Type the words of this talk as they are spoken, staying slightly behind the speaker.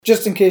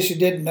Just in case you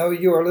didn't know,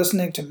 you are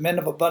listening to Men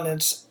of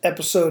Abundance,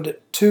 episode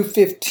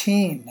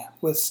 215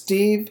 with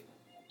Steve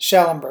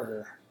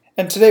Schallenberger.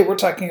 And today we're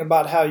talking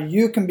about how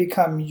you can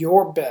become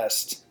your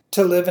best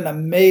to live an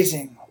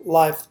amazing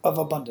life of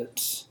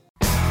abundance.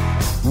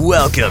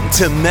 Welcome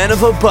to Men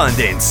of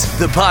Abundance,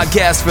 the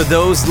podcast for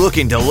those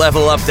looking to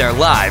level up their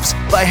lives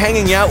by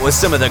hanging out with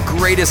some of the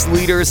greatest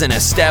leaders and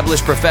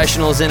established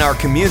professionals in our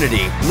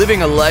community,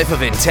 living a life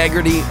of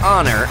integrity,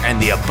 honor,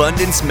 and the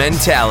abundance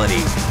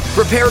mentality.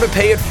 Prepare to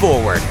pay it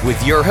forward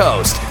with your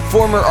host,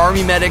 former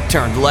Army medic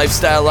turned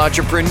lifestyle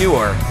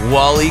entrepreneur,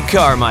 Wally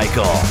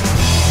Carmichael.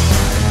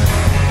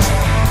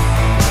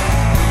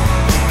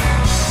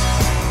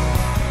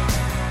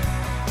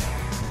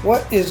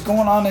 What is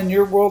going on in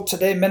your world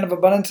today, Men of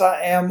Abundance?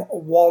 I am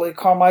Wally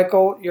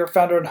Carmichael, your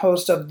founder and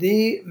host of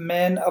the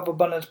Men of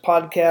Abundance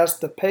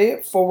podcast, the Pay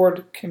It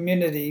Forward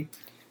community,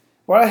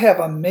 where I have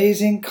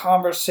amazing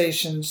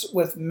conversations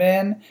with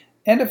men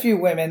and a few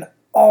women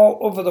all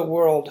over the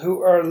world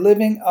who are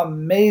living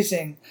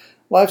amazing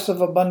lives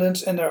of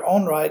abundance in their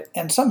own right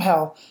and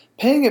somehow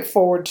paying it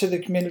forward to the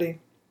community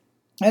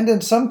and in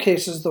some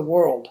cases the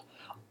world.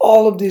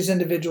 All of these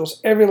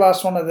individuals, every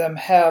last one of them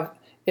have,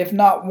 if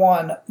not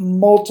one,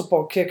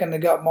 multiple kick in the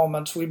gut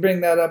moments. We bring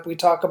that up, we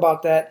talk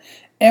about that,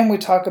 and we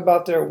talk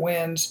about their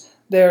wins,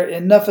 their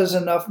enough is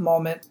enough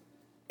moment.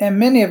 And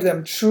many of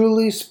them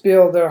truly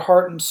spill their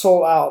heart and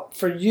soul out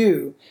for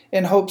you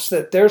in hopes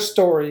that their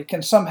story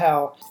can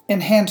somehow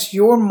enhance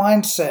your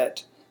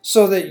mindset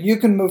so that you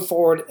can move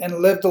forward and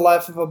live the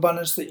life of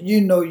abundance that you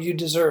know you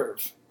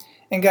deserve.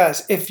 And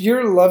guys, if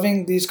you're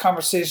loving these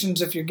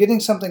conversations, if you're getting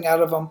something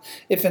out of them,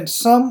 if in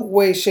some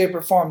way, shape,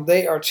 or form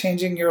they are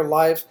changing your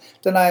life,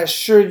 then I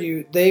assure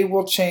you they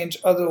will change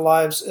other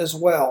lives as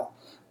well.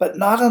 But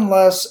not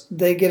unless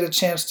they get a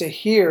chance to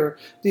hear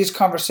these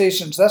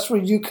conversations. That's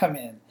where you come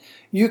in.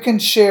 You can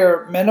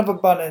share Men of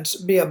Abundance,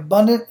 be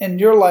abundant in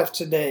your life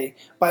today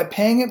by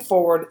paying it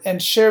forward and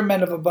share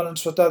Men of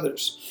Abundance with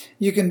others.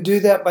 You can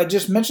do that by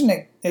just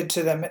mentioning it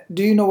to them.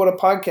 Do you know what a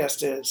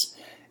podcast is?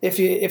 If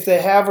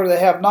they have or they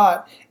have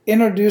not,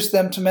 introduce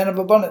them to Men of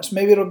Abundance.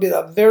 Maybe it'll be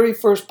the very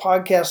first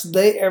podcast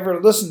they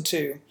ever listen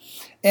to,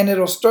 and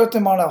it'll start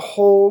them on a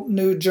whole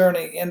new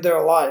journey in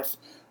their life.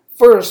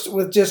 First,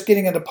 with just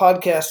getting into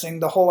podcasting,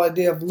 the whole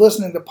idea of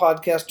listening to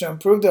podcasts to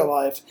improve their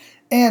life,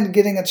 and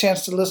getting a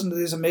chance to listen to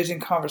these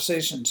amazing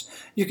conversations.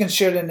 You can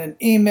share it in an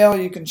email,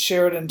 you can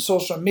share it in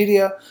social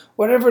media,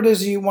 whatever it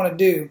is you want to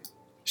do.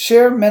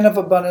 Share Men of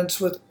Abundance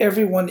with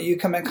everyone that you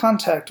come in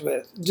contact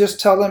with.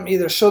 Just tell them,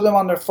 either show them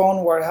on their phone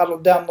how to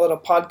download a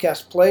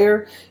podcast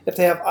player. If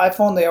they have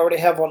iPhone, they already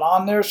have one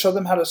on there. Show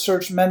them how to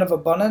search Men of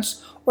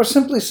Abundance, or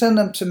simply send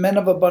them to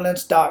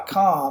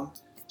menofabundance.com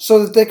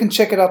so that they can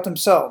check it out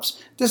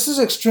themselves. This is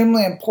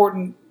extremely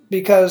important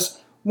because,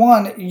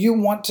 one, you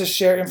want to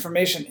share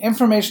information.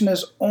 Information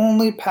is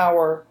only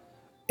power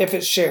if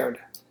it's shared.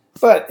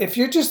 But if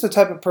you're just the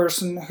type of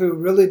person who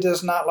really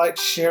does not like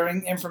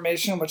sharing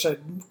information, which I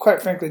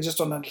quite frankly just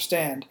don't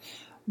understand,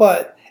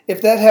 but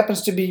if that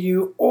happens to be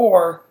you,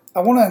 or I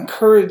want to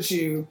encourage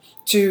you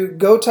to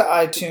go to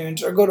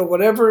iTunes or go to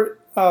whatever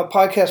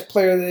podcast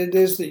player that it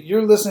is that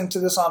you're listening to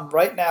this on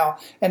right now,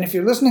 and if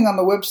you're listening on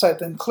the website,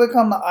 then click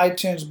on the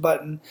iTunes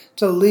button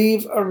to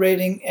leave a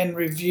rating and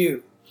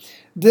review.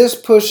 This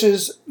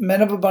pushes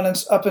Men of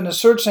Abundance up into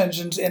search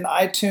engines in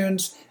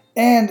iTunes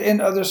and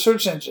in other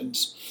search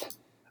engines.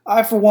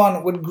 I, for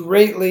one, would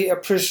greatly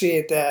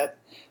appreciate that,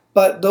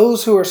 but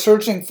those who are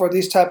searching for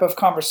these type of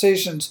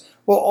conversations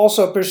will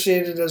also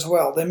appreciate it as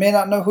well. They may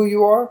not know who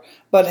you are,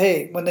 but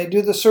hey, when they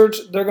do the search,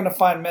 they're going to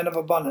find Men of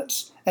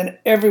Abundance, and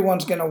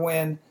everyone's going to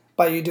win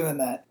by you doing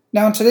that.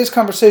 Now, in today's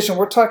conversation,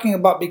 we're talking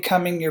about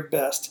becoming your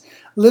best.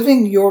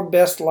 Living your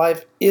best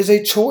life is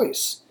a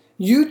choice.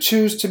 You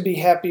choose to be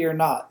happy or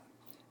not.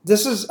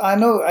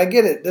 I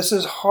get it. This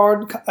is a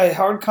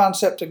hard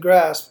concept to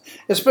grasp,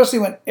 especially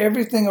when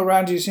everything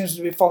around you seems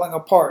to be falling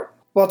apart.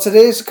 Well,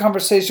 today's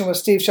conversation with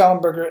Steve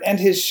Schallenberger and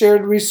his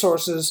shared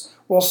resources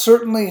will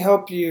certainly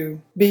help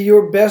you be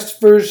your best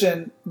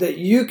version that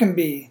you can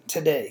be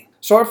today.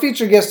 So our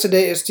featured guest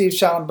today is Steve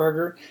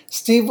Schallenberger.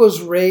 Steve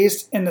was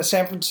raised in the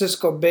San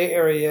Francisco Bay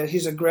Area.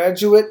 He's a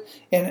graduate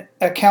in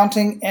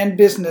accounting and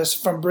business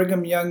from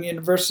Brigham Young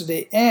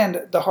University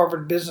and the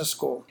Harvard Business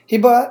School. He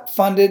bought,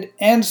 funded,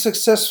 and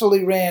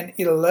successfully ran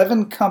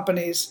 11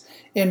 companies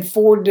in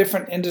 4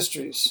 different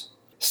industries.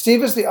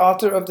 Steve is the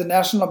author of the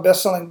national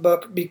best-selling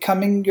book,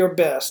 Becoming Your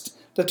Best,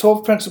 the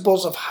 12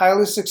 Principles of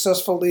Highly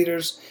Successful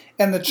Leaders,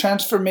 and the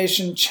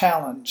Transformation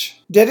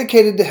Challenge,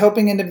 dedicated to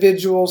helping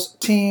individuals,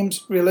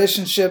 teams,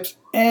 relationships,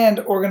 and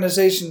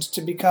organizations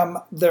to become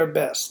their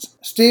best.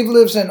 Steve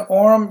lives in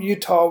Orem,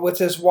 Utah with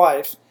his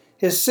wife,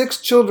 his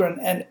 6 children,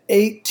 and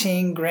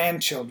 18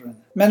 grandchildren.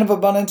 Men of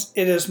Abundance,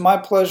 it is my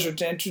pleasure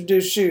to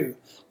introduce you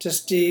to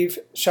Steve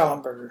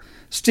Schallenberger.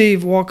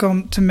 Steve,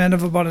 welcome to Men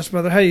of Abundance,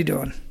 brother. How you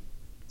doing?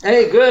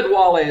 Hey, good,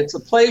 Wally. It's a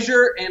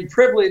pleasure and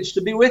privilege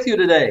to be with you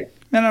today.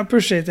 Man, I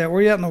appreciate that. Where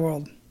are you at in the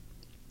world?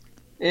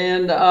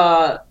 In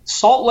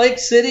Salt Lake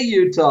City,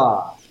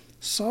 Utah.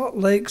 Salt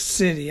Lake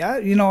City.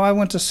 I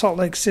went to Salt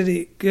Lake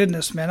City.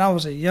 Goodness, man, I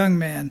was a young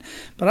man,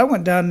 but I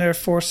went down there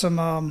for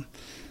some.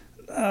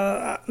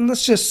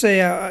 Let's just say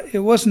it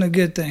wasn't a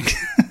good thing.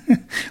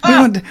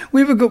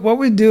 We would go. What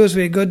we'd do is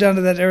we'd go down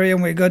to that area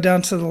and we'd go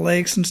down to the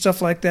lakes and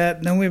stuff like that.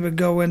 And then we would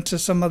go into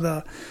some of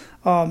the,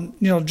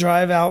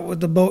 drive out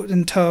with the boat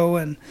in tow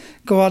and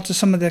go out to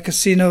some of the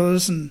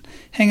casinos and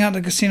hang out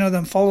in the casino.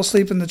 Then fall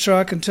asleep in the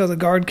truck until the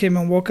guard came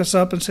and woke us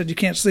up and said, "You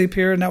can't sleep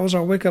here." And that was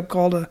our wake up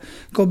call to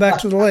go back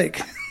to the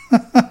lake.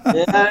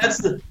 Yeah,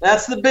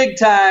 that's the big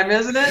time,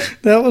 isn't it?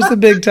 That was the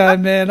big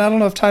time, man. I don't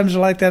know if times are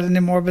like that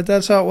anymore, but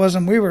that's how it was.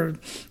 And we were,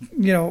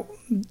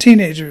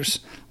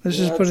 teenagers. Let's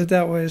just put it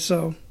that way.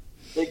 So,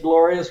 big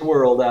glorious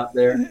world out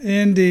there.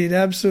 Indeed,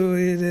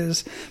 absolutely it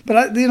is.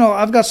 But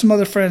I've got some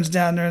other friends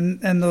down there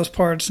in those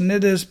parts, and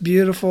it is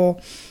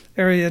beautiful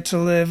area to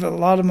live. A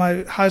lot of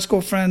my high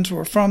school friends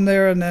were from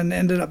there, and then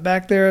ended up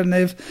back there, and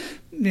they've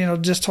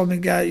just told me,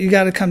 you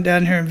got to come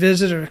down here and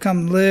visit or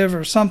come live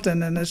or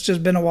something. And it's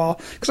just been a while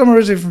because I'm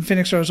originally from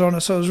Phoenix, Arizona,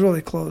 so it was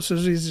really close. It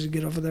was easy to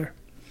get over there.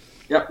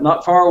 Yep,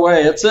 not far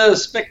away. It's a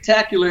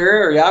spectacular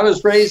area. I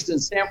was raised in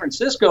San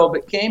Francisco,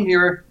 but came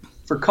here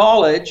for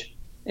college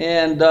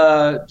and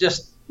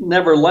just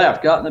never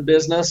left. Got in the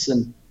business,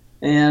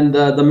 and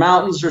the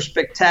mountains are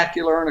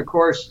spectacular. And of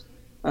course,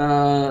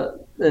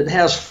 it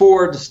has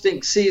 4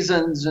 distinct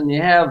seasons, and you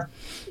have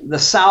the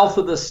south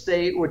of the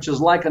state, which is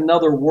like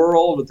another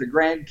world with the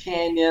Grand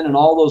Canyon and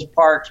all those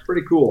parks.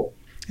 Pretty cool.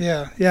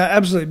 Yeah,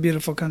 absolutely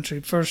beautiful country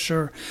for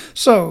sure.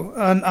 So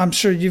I'm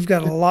sure you've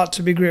got a lot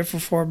to be grateful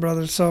for,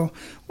 brother. So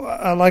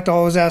I like to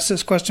always ask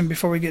this question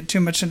before we get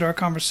too much into our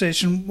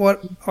conversation.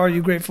 What are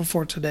you grateful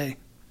for today?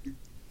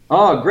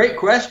 Oh, great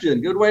question.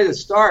 Good way to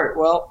start.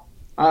 Well,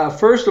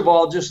 first of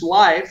all, just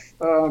life.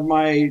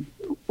 My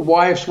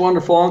wife's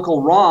wonderful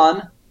uncle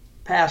Ron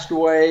passed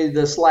away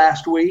this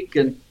last week,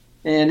 and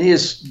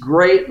his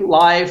great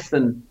life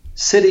and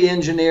city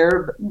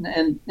engineer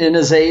and in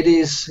his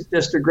 80s,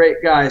 just a great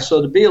guy.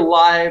 So to be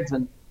alive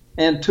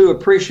and to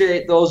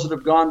appreciate those that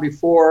have gone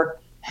before.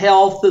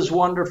 Health is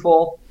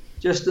wonderful.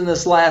 Just in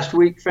this last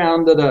week,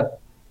 found that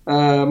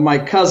my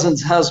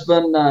cousin's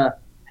husband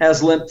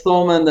has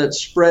lymphoma that's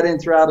spreading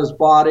throughout his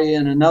body,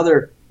 and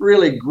another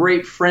really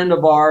great friend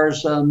of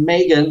ours,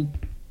 Megan,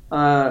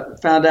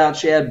 found out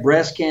she had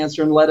breast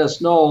cancer and let us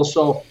know.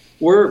 So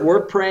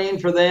we're praying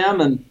for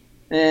them,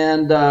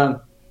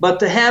 but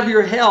to have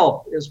your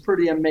health is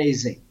pretty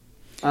amazing.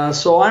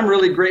 So I'm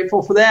really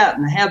grateful for that,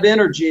 and have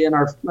energy in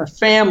my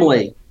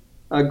family,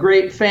 a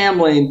great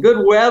family and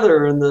good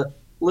weather, and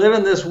live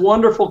in this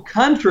wonderful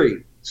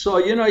country. So,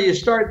 you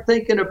start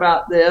thinking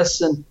about this,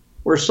 and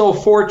we're so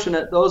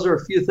fortunate. Those are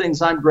a few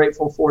things I'm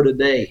grateful for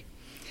today.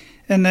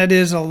 And that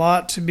is a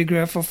lot to be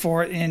grateful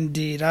for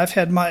indeed. I've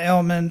had my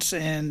ailments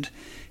and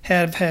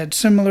have had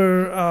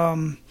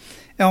similar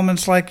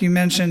ailments like you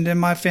mentioned in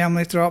my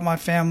family, throughout my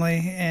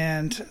family,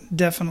 and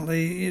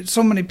definitely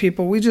so many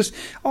people,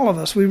 all of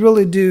us, we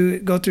really do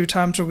go through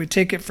times where we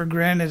take it for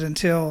granted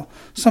until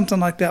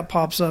something like that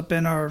pops up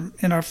in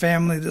our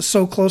family that's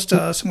so close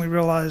to us, and we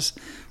realize,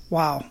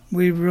 wow,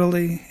 we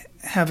really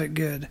have it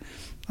good,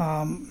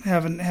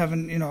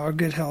 having our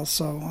good health.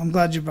 So I'm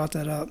glad you brought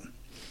that up.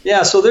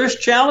 Yeah, so there's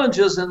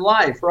challenges in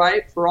life,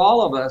 right, for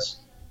all of us,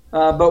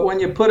 but when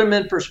you put them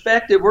in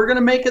perspective, we're going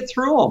to make it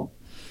through them.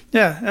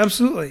 Yeah,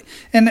 absolutely.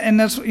 And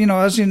that's,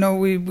 as you know,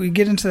 we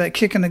get into that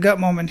kick in the gut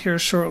moment here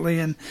shortly,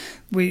 and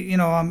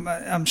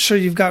I'm sure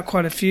you've got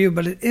quite a few,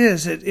 but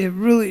it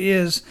really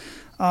is.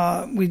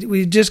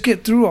 We just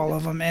get through all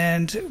of them,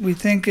 and we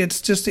think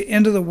it's just the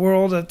end of the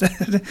world,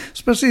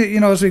 especially,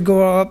 as we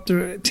go up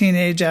through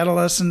teenage,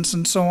 adolescence,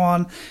 and so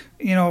on.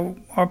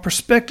 Our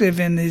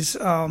perspective in these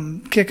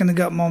kick in the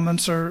gut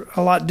moments are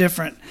a lot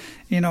different,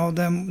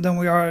 than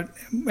we are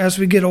as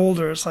we get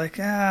older. It's like,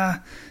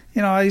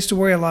 I used to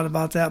worry a lot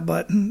about that,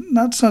 but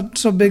not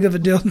so big of a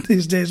deal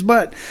these days.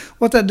 But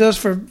what that does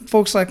for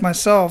folks like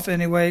myself,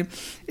 anyway,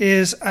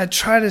 is I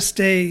try to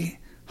stay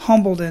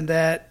humbled in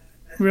that,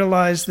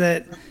 realize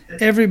that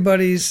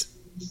everybody's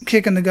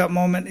kick in the gut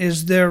moment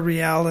is their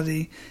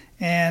reality,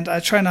 and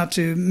I try not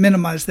to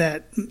minimize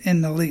that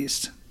in the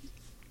least.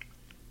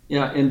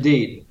 Yeah,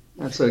 indeed.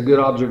 That's a good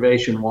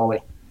observation, Wally.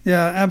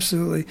 Yeah,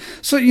 absolutely.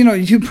 So,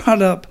 you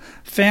brought up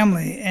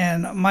family,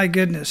 and my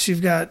goodness,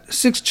 you've got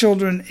 6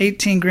 children,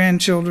 18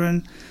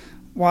 grandchildren.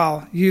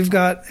 Wow, you've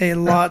got a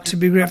lot to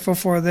be grateful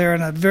for there,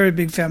 and a very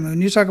big family.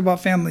 When you talk about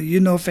family,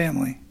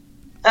 family.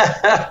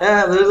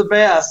 They're the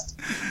best.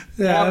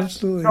 Yeah,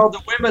 absolutely. So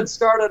the women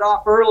started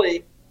off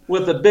early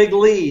with a big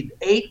lead,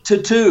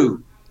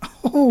 8-2.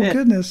 Oh,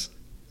 goodness.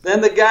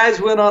 Then the guys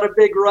went on a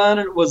big run,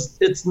 and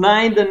it's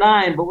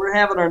 9-9, but we're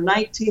having our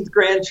 19th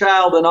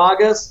grandchild in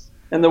August.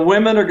 And the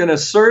women are going to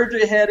surge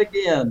ahead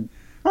again.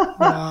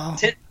 Wow.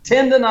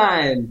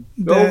 10-9.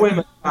 Go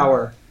women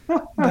power.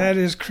 That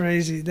is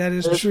crazy. That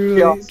is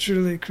truly,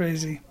 truly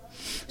crazy.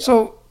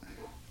 So,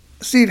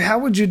 Steve, how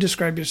would you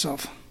describe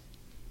yourself?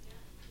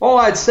 Oh,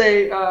 I'd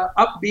say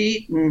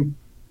upbeat and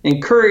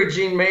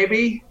encouraging,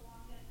 maybe.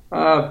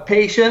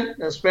 Patient,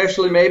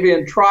 especially maybe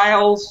in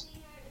trials.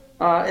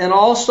 and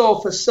also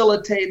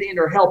facilitating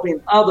or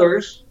helping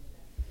others.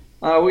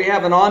 We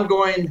have an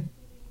ongoing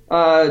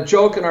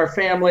joke in our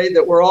family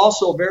that we're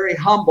also very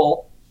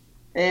humble,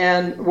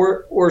 and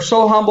we're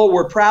so humble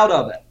we're proud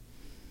of it.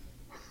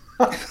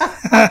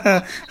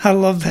 I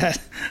love that.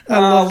 I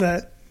love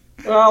that.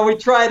 Well, we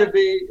try to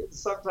be. It's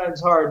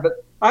sometimes hard,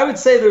 but I would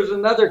say there's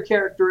another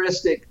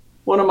characteristic.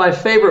 One of my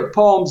favorite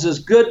poems is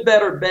 "Good,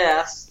 Better,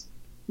 Best.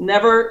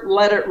 Never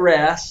let it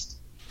rest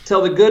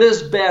till the good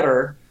is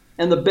better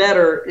and the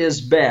better is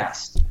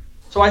best."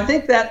 So I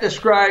think that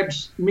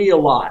describes me a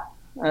lot.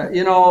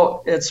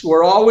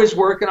 We're always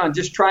working on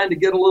just trying to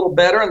get a little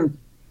better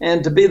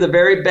and to be the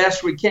very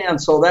best we can.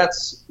 So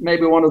that's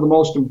maybe one of the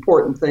most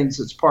important things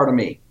that's part of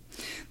me.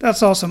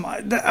 That's awesome.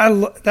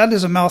 That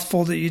is a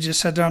mouthful that you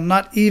just said there. I'm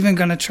not even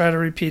going to try to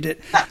repeat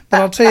it.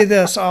 But I'll tell you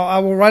this. I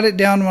will write it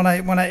down when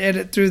I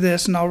edit through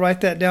this, and I'll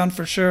write that down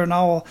for sure, and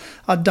I'll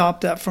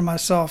adopt that for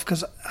myself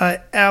because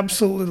I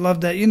absolutely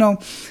love that.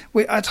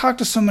 I talk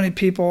to so many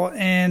people,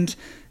 and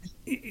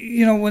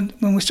when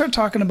we start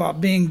talking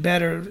about being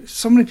better,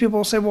 so many people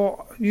will say,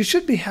 well, you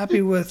should be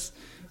happy with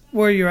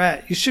where you're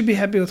at. You should be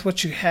happy with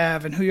what you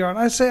have and who you are. And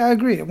I say I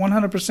agree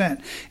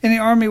 100%. In the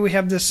Army, we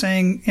have this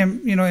saying,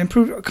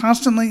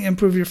 constantly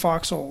improve your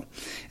foxhole.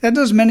 That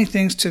does many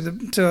things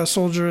to a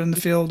soldier in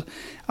the field.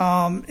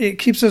 It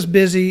keeps us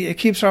busy. It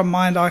keeps our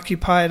mind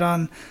occupied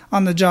on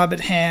the job at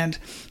hand,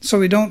 so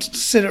we don't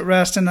sit at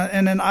rest. And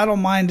an idle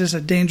mind is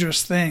a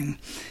dangerous thing.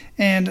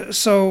 And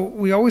so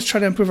we always try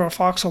to improve our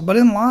foxhole. But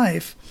in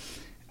life,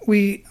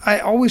 I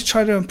always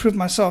try to improve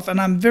myself, and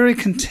I'm very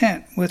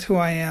content with who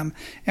I am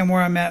and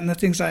where I'm at and the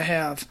things I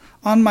have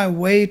on my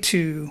way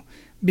to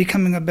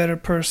becoming a better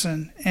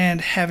person and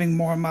having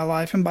more in my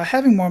life. And by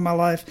having more in my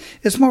life,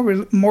 it's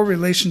more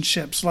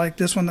relationships like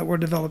this one that we're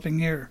developing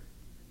here.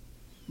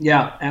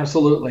 Yeah,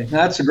 absolutely.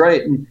 That's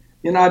great. And,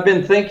 I've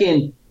been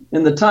thinking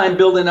in the time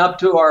building up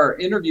to our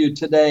interview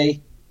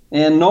today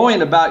and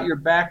knowing about your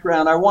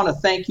background, I want to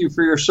thank you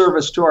for your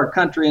service to our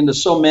country and to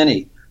so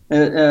many.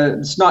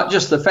 It's not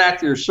just the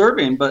fact that you're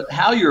serving, but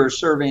how you're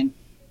serving.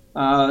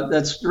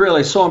 That's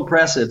really so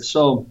impressive.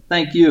 So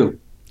thank you.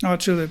 I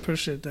truly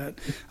appreciate that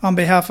on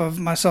behalf of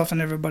myself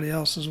and everybody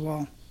else as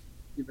well.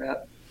 You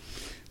bet.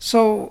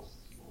 So,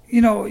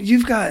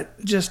 you've got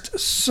just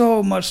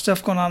so much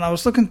stuff going on. I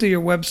was looking through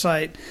your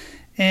website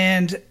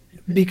and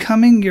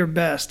becoming your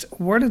best.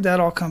 Where did that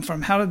all come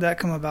from? How did that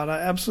come about? I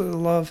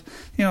absolutely love,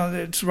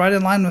 it's right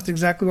in line with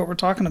exactly what we're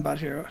talking about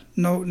here.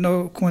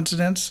 No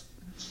coincidence.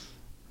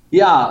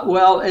 Yeah,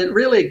 well, it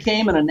really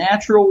came in a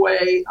natural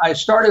way. I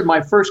started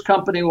my first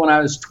company when I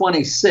was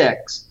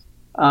 26.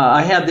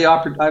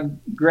 I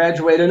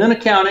graduated in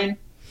accounting.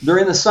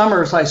 During the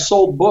summers, I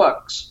sold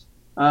books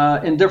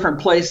in different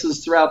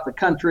places throughout the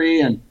country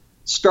and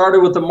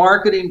started with a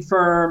marketing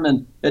firm.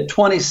 And at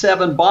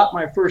 27, bought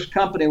my first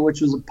company,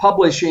 which was a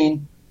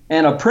publishing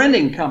and a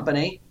printing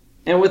company.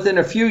 And within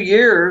a few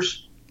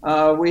years,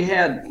 we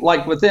had, by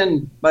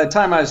the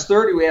time I was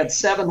 30, we had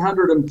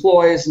 700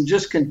 employees and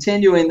just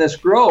continuing this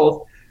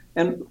growth.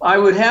 And I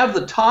would have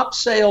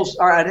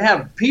I'd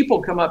have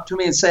people come up to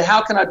me and say,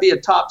 how can I be a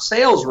top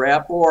sales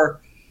rep?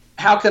 Or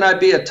how can I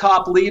be a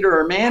top leader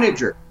or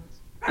manager?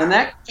 And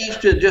that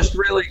question just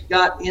really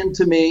got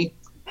into me.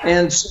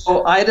 And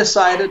so I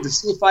decided to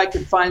see if I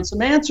could find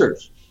some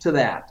answers to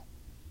that.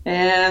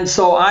 And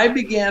so I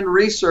began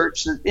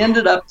research that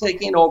ended up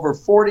taking over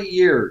 40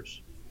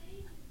 years.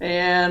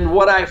 And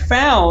what I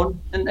found,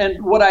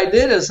 and what I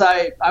did is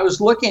I was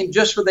looking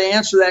just for the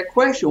answer to that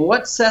question.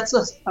 What sets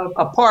us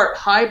apart,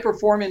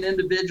 high-performing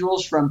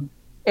individuals from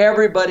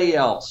everybody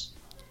else?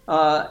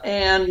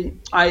 And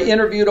I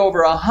interviewed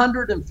over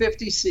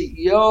 150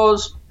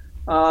 CEOs,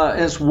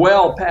 as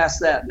well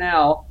past that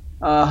now,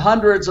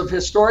 hundreds of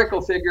historical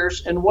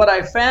figures. And what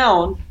I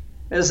found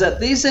is that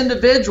these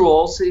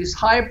individuals, these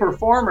high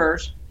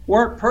performers,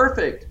 weren't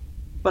perfect,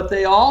 but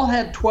they all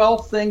had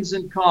 12 things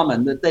in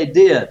common that they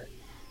did.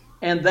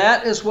 And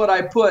that is what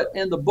I put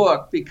in the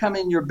book,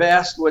 Becoming Your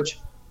Best, which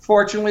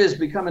fortunately has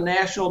become a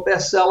national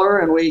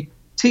bestseller. And we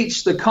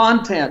teach the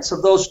contents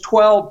of those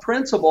 12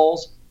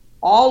 principles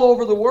all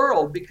over the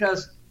world,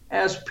 because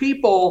as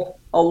people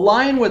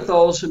align with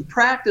those and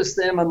practice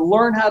them and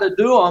learn how to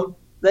do them,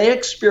 they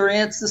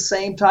experience the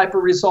same type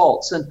of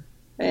results.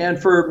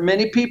 And for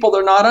many people,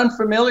 they're not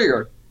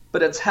unfamiliar,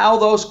 but it's how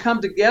those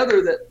come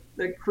together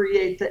that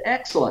create the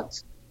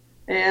excellence.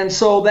 And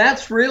so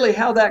that's really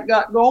how that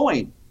got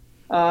going.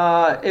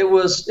 It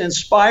was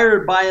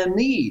inspired by a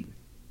need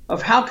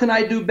of how can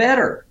I do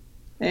better?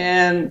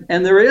 And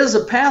there is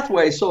a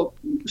pathway. So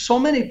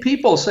many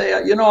people say,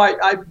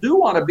 I do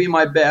want to be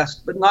my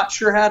best, but not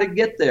sure how to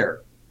get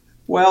there.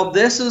 Well,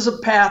 this is a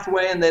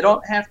pathway, and they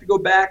don't have to go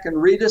back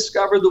and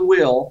rediscover the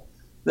wheel.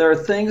 There are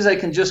things they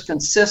can just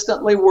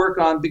consistently work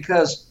on,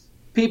 because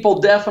people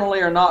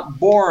definitely are not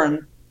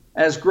born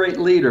as great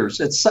leaders.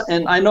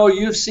 And I know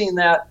you've seen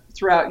that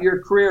throughout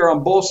your career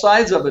on both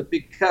sides of it,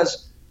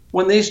 because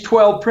when these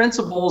 12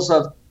 principles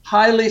of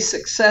highly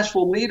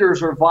successful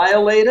leaders are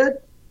violated,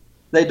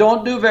 they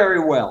don't do very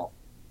well.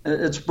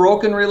 It's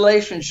broken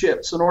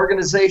relationships and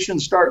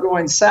organizations start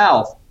going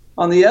south.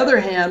 On the other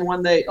hand,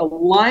 when they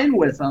align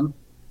with them,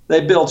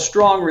 they build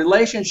strong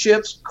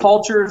relationships,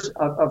 cultures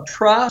of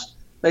trust.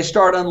 They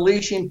start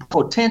unleashing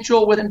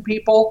potential within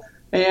people.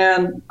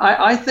 And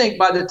I think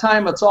by the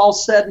time it's all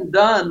said and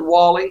done,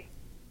 Wally,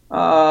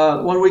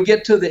 when we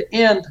get to the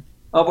end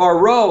of our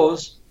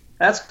rows,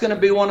 that's going to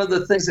be one of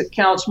the things that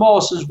counts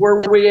most, is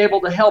were we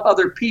able to help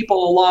other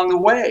people along the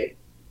way?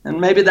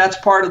 And maybe that's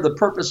part of the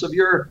purpose of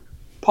your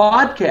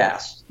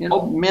podcast,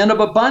 Men of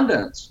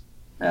Abundance.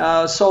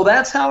 So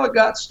that's how it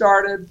got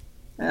started.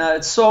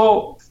 It's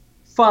so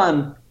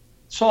fun,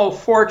 so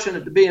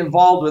fortunate to be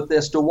involved with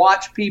this, to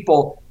watch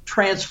people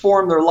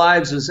transform their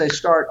lives as they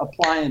start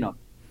applying them.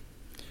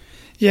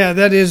 Yeah,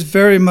 that is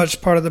very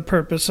much part of the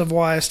purpose of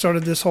why I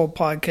started this whole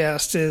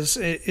podcast is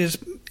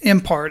in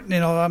part,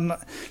 there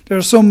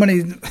are so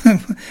many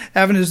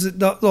avenues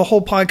that the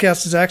whole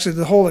podcast is actually,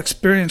 the whole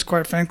experience,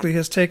 quite frankly,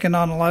 has taken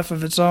on a life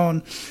of its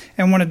own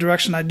and went a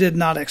direction I did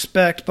not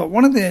expect. But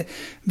one of the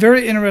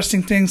very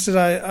interesting things that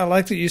I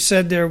like that you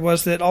said there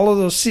was that all of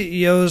those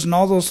CEOs and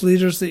all those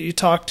leaders that you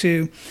talked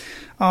to,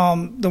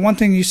 the one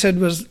thing you said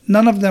was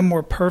none of them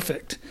were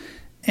perfect.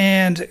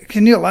 And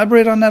can you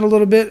elaborate on that a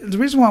little bit? The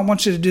reason why I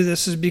want you to do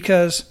this is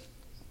because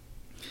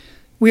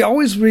we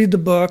always read the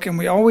book and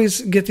we always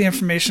get the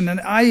information.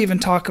 And I even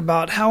talk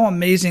about how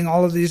amazing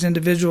all of these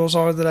individuals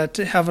are that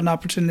I have an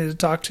opportunity to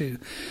talk to.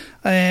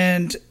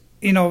 And,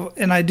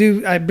 and I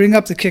bring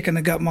up the kick in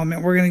the gut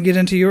moment. We're going to get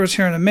into yours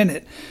here in a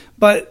minute.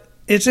 But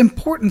it's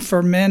important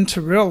for men to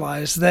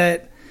realize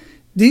that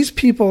these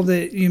people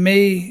that you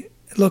may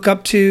look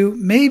up to,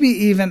 maybe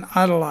even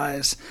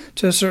idolize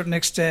to a certain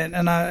extent.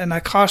 And I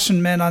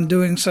caution men on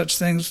doing such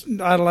things,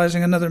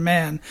 idolizing another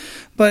man.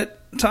 But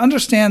to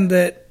understand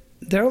that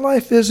their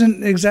life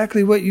isn't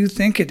exactly what you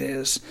think it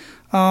is,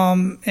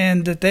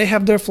 and that they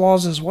have their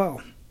flaws as well.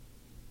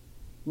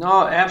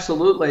 No,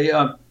 absolutely.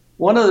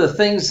 One of the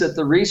things that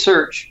the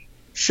research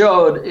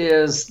showed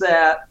is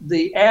that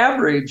the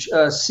average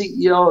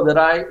CEO that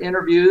I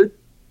interviewed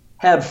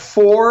had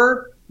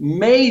 4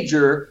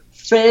 major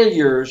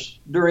failures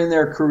during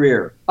their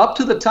career, up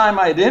to the time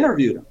I'd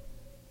interviewed them.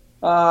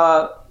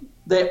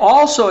 They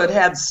also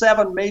had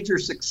 7 major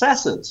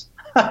successes.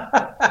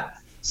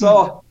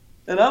 So,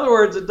 in other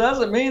words, it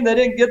doesn't mean they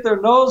didn't get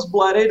their nose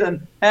bloodied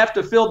and have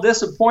to feel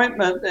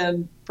disappointment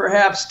and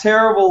perhaps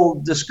terrible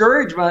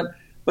discouragement,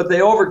 but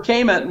they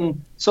overcame it. And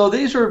so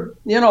these are,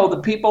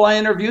 the people I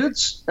interviewed.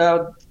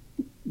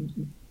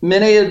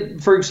 Many,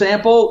 for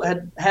example,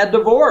 had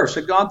divorce,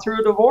 had gone through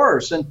a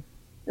divorce, and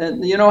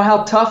you know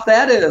how tough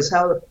that is,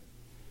 how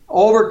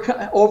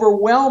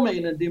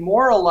overwhelming and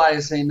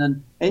demoralizing,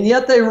 and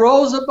yet they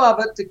rose above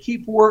it to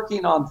keep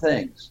working on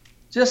things.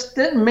 Just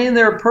didn't mean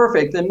they're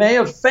perfect. They may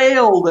have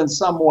failed in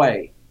some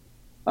way.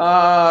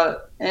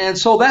 And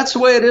so that's the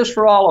way it is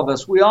for all of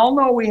us. We all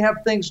know we have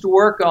things to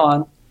work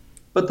on,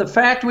 but the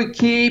fact we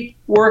keep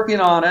working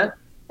on it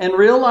and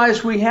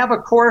realize we have a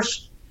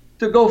course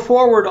to go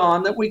forward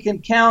on that we can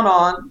count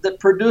on that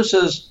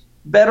produces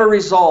better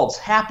results,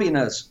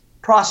 happiness,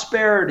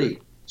 prosperity,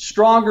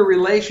 stronger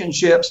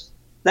relationships,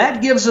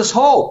 that gives us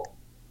hope,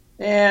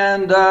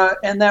 and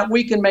that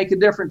we can make a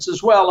difference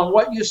as well. And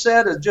what you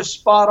said is just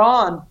spot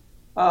on.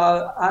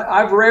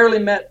 I've rarely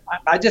met,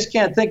 I just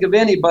can't think of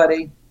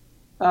anybody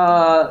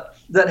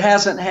that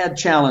hasn't had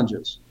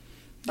challenges.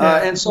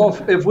 And so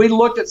if we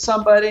look at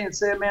somebody and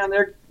say, man,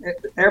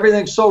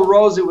 everything's so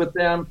rosy with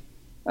them,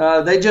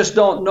 they just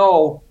don't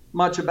know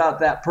much about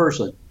that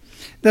person.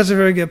 That's a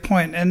very good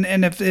point.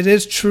 And if it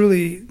is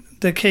truly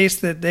the case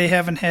that they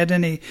haven't had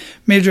any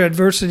major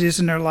adversities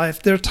in their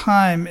life, their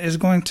time is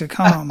going to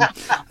come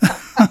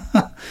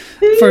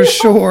for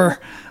sure.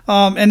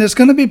 And it's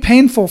going to be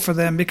painful for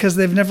them because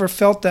they've never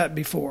felt that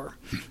before.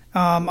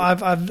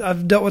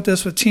 I've dealt with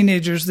this with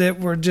teenagers that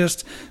were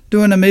just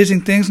doing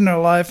amazing things in their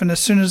life, and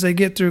as soon as they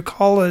get through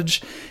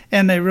college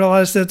and they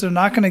realize that they're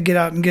not going to get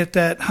out and get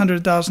that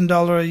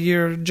 $100,000 a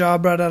year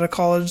job right out of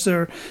college,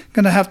 they're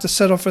going to have to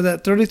settle for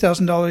that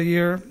 $30,000 a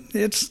year.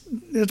 It's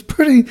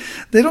pretty.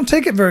 They don't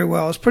take it very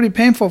well. It's pretty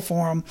painful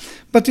for them.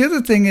 But the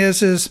other thing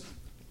is.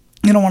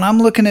 When I'm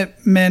looking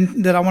at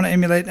men that I want to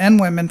emulate, and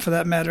women for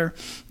that matter,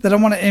 that I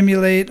want to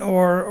emulate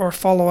or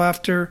follow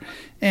after,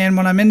 and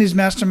when I'm in these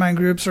mastermind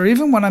groups, or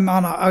even when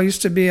I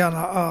used to be on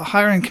a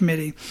hiring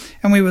committee,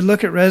 and we would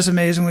look at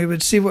resumes and we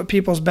would see what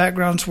people's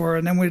backgrounds were,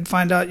 and then we'd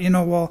find out,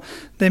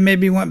 they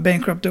maybe went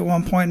bankrupt at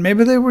one point,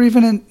 maybe they were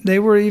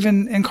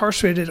even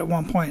incarcerated at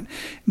one point.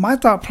 My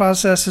thought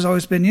process has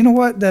always been,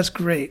 that's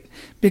great,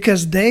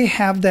 because they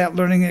have that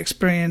learning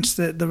experience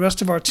that the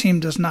rest of our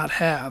team does not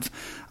have.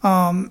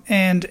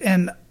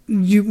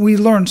 We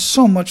learn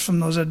so much from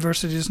those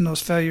adversities and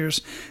those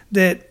failures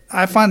that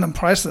I find them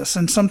priceless.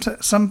 In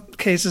some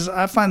cases,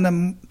 I find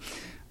them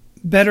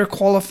better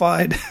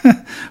qualified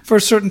for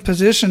certain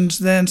positions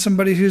than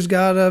somebody who's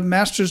got a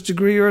master's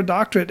degree or a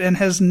doctorate and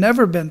has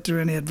never been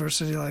through any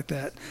adversity like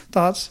that.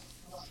 Thoughts?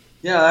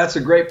 Yeah, that's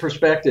a great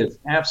perspective.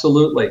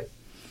 Absolutely.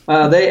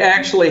 They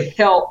actually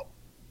help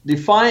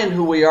define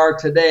who we are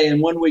today.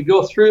 And when we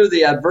go through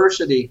the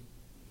adversity,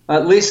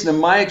 at least in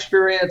my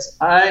experience,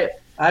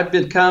 I've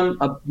become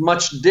a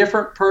much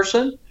different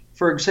person.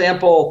 For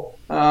example,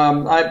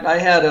 I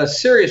had a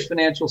serious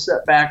financial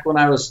setback when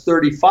I was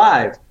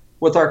 35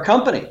 with our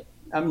company,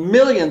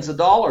 millions of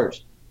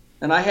dollars.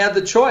 And I had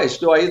the choice.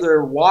 Do I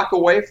either walk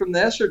away from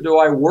this or do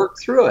I work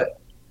through it?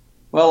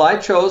 Well, I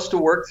chose to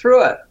work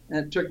through it.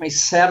 And it took me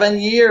 7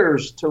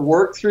 years to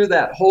work through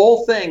that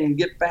whole thing and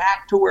get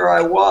back to where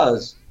I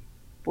was.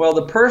 Well,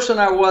 the person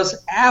I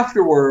was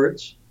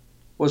afterwards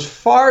was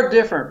far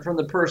different from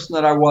the person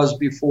that I was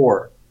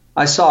before.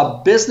 I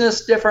saw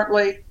business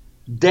differently,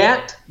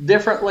 debt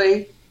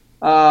differently,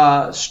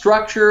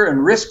 structure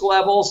and risk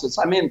levels.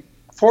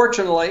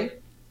 Fortunately,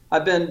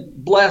 I've been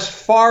blessed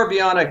far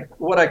beyond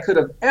what I could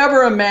have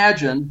ever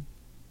imagined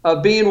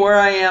of being where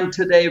I am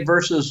today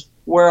versus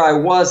where I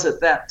was at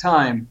that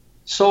time.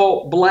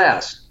 So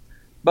blessed.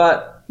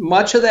 But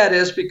much of that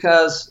is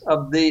because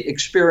of the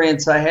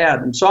experience I had.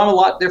 And so I'm a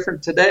lot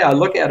different today. I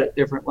look at it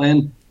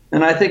differently.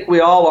 And I think we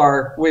all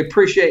are. We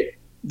appreciate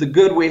the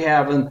good we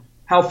have and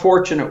how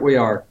fortunate we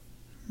are.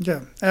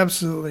 Yeah,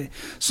 absolutely.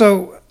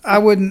 So I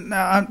wouldn't,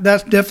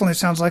 that definitely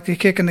sounds like a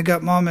kick in the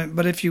gut moment,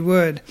 but if you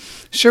would,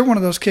 share one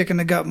of those kick in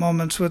the gut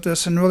moments with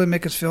us and really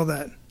make us feel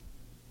that.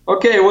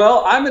 Okay,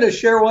 well, I'm going to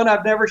share one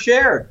I've never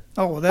shared.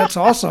 Oh, well, that's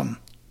awesome.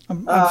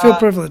 I feel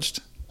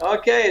privileged.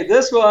 Okay,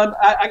 this one,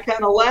 I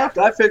kind of laughed.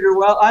 I figured,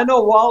 well, I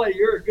know, Wally,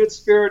 you're a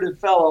good-spirited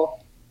fellow.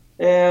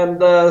 And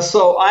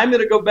so I'm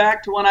going to go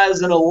back to when I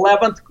was in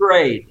 11th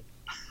grade.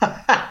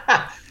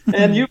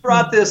 And you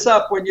brought this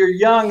up when you're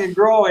young and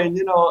growing,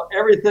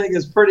 everything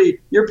is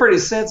you're pretty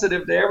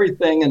sensitive to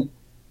everything. And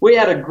we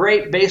had a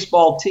great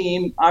baseball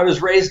team. I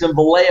was raised in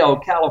Vallejo,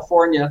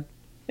 California,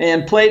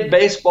 and played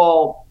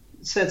baseball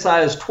since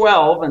I was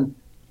 12. And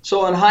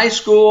so in high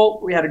school,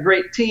 we had a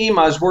great team.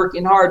 I was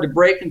working hard to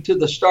break into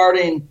the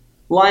starting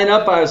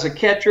lineup. I was a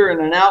catcher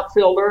and an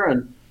outfielder.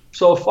 And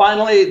so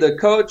finally, the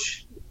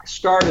coach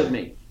started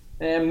me.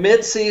 And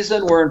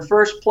mid-season, we're in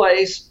first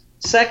place.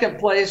 Second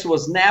place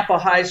was Napa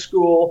High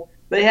School.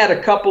 They had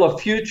a couple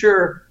of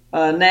future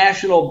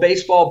national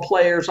baseball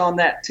players on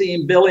that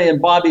team, Billy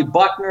and Bobby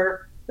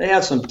Buckner. They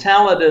had some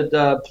talented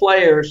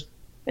players.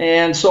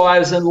 And so I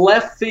was in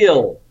left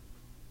field.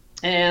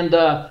 And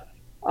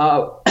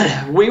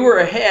we were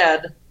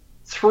ahead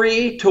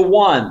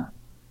 3-1.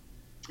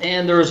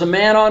 And there was a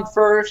man on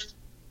first,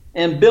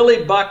 and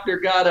Billy Buckner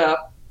got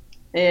up.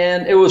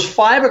 And it was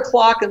 5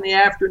 o'clock in the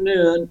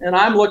afternoon, and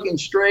I'm looking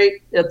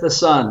straight at the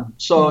sun.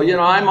 So,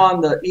 I'm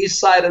on the east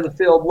side of the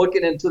field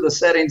looking into the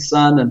setting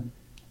sun,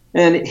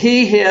 and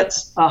he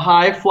hits a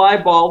high fly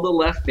ball to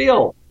left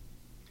field.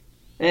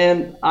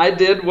 And I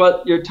did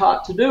what you're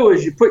taught to do,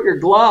 is you put your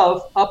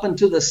glove up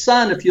into the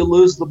sun if you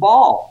lose the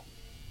ball.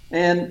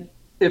 And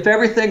if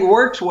everything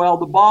works well,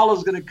 the ball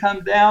is going to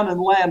come down and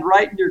land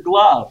right in your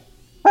glove.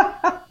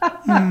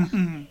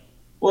 Mm-hmm.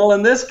 Well,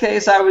 in this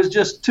case, I was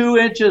just 2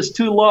 inches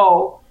too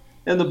low,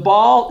 and the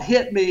ball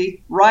hit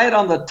me right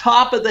on the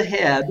top of the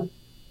head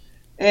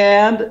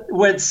and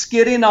went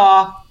skidding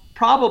off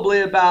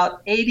probably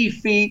about 80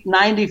 feet,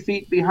 90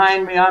 feet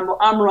behind me.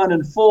 I'm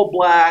running full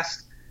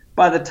blast.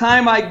 By the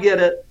time I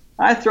get it,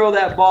 I throw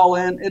that ball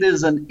in. It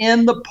is an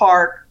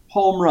in-the-park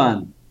home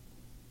run.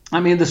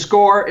 The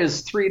score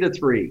is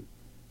 3-3.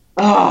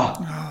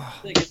 Oh,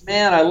 thinking,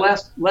 man, I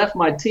left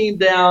my team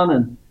down,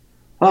 and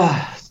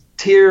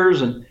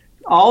tears, and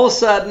all of a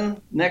sudden,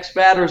 next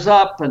batter's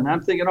up, and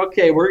I'm thinking,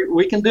 okay,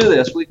 we can do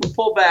this. We can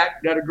pull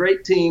back. Got a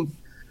great team.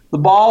 The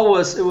ball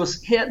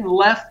was hitting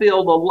left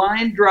field, a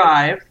line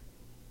drive,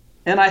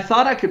 and I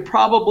thought I could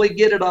probably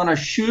get it on a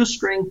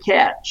shoestring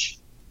catch.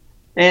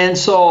 And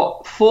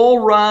so full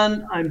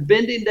run, I'm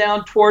bending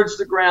down towards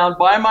the ground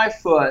by my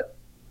foot,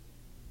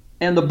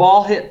 and the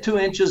ball hit 2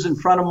 inches in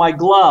front of my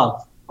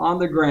glove on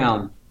the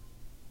ground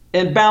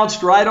and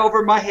bounced right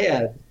over my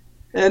head.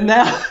 And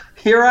now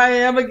here I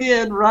am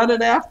again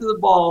running after the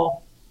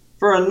ball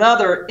for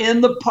another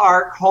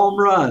in-the-park home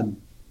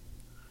run.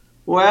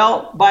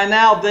 Well, by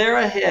now they're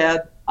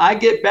ahead. I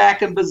get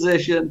back in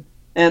position,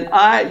 and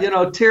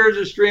tears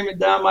are streaming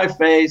down my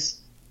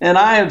face, and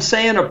I am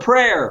saying a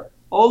prayer.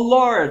 Oh,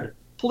 Lord,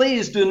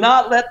 please do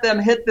not let them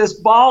hit this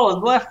ball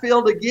in left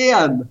field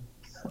again.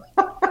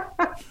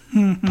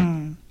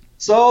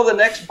 So the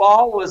next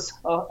ball was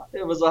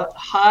a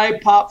high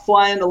pop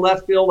fly into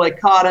left field. I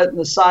caught it, and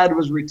the side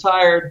was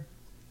retired.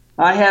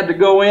 I had to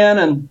go in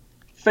and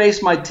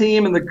face my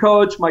team and the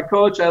coach. My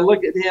coach, I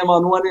look at him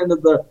on one end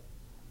of the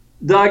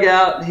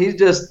dugout. He's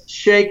just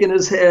shaking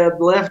his head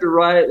left or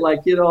right like,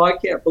 I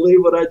can't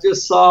believe what I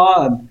just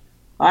saw. And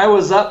I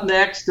was up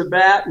next to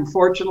bat and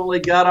fortunately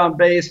got on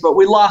base, but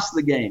we lost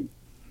the game.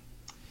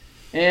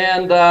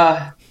 And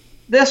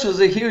this was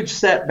a huge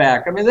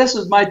setback. This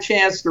was my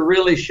chance to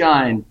really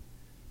shine.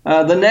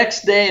 The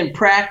next day in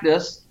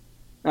practice,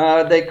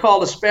 they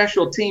called a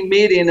special team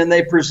meeting, and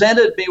they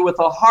presented me with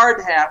a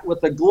hard hat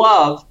with a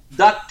glove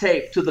duct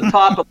taped to the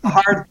top of the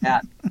hard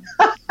hat.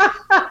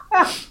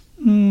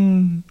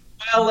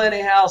 Well,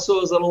 anyhow,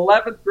 so as an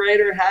 11th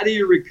grader, how do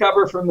you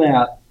recover from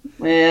that?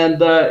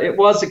 and it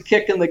was a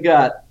kick in the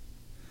gut.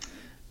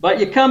 But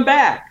you come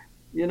back,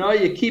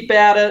 you keep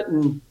at it,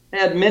 and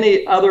had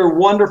many other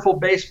wonderful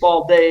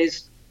baseball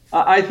days.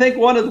 I think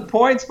one of the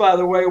points, by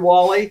the way,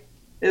 Wally,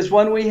 is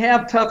when we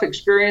have tough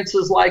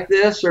experiences like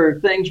this or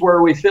things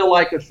where we feel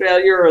like a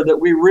failure or that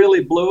we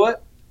really blew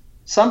it,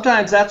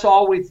 sometimes that's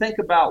all we think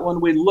about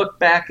when we look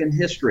back in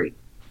history.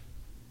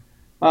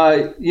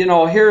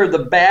 Here are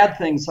the bad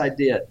things I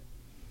did.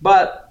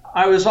 But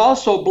I was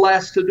also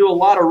blessed to do a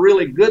lot of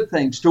really good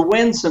things, to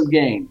win some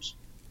games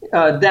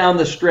down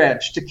the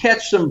stretch, to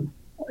catch some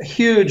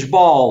huge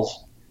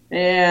balls.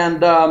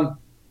 And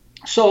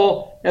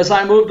so as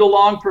I moved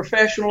along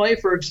professionally,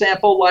 for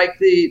example, like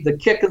the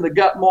kick in the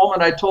gut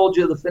moment I told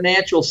you, the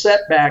financial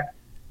setback,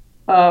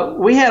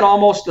 we had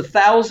almost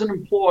 1,000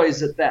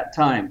 employees at that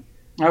time.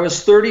 I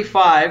was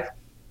 35,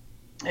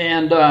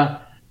 and I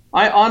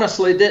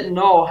honestly didn't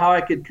know how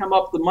I could come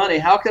up with the money.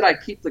 How could I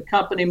keep the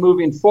company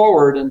moving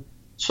forward? And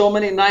so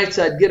many nights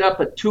I'd get up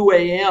at 2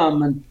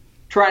 a.m. and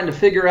trying to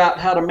figure out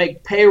how to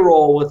make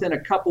payroll within a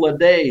couple of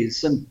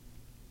days. And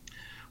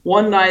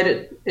one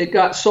night it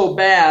got so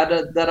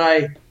bad that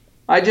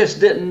I just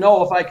didn't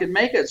know if I could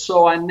make it.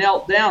 So I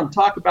knelt down.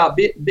 Talk about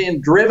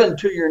being driven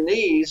to your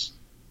knees.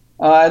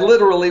 I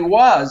literally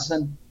was.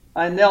 And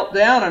I knelt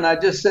down and I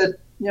just said,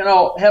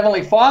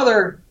 Heavenly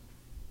Father,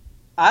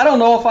 I don't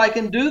know if I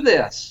can do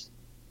this.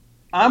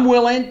 I'm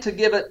willing to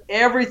give it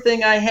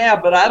everything I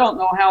have, but I don't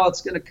know how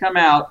it's going to come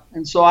out.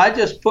 And so I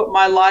just put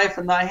my life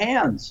in thy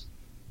hands.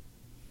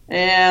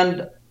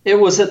 And it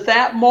was at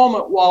that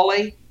moment,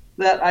 Wally,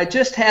 that I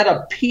just had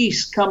a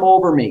peace come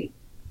over me,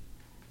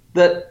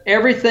 that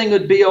everything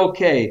would be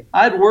okay.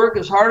 I'd work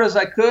as hard as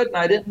I could, and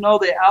I didn't know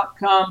the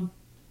outcome,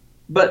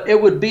 but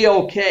it would be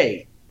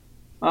okay.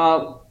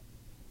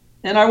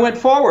 And I went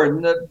forward.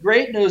 And the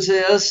great news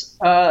is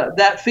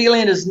that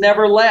feeling has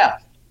never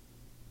left.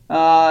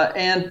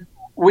 And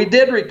we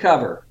did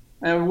recover,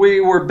 and we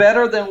were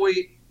better than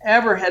we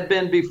ever had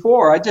been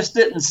before. I just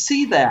didn't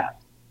see that.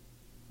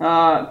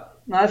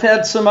 I've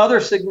had some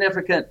other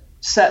significant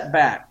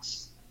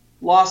setbacks.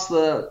 Lost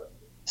the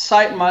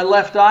sight in my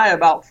left eye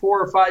about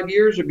 4 or 5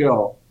 years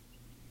ago.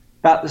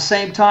 About the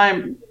same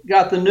time,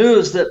 got the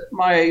news that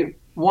my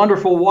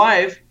wonderful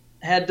wife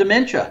had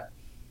dementia,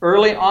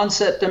 early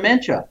onset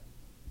dementia.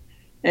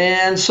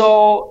 And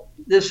so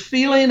this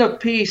feeling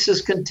of peace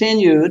has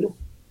continued.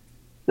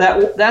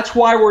 That's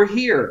why we're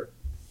here,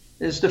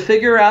 is to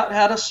figure out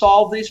how to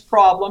solve these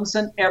problems,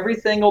 and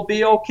everything will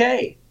be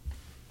okay.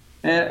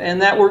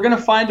 And that we're going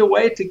to find a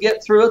way to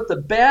get through it the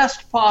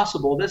best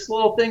possible. This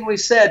little thing we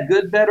said,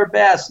 good, better,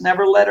 best,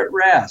 never let it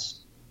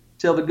rest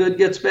till the good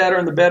gets better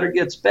and the better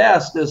gets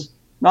best, is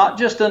not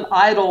just an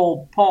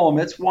idle poem.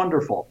 It's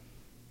wonderful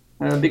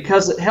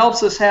because it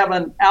helps us have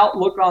an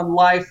outlook on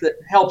life that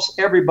helps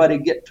everybody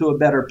get to a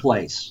better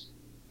place.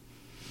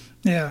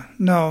 Yeah,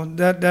 no,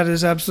 that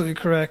is absolutely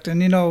correct.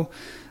 And,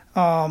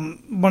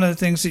 one of the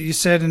things that you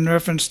said in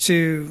reference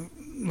to,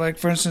 like,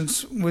 for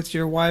instance, with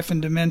your wife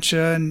and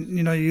dementia and,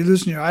 you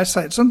losing your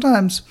eyesight,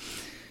 sometimes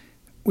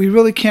we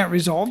really can't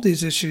resolve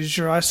these issues.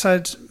 Your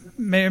eyesight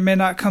may or may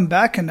not come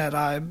back in that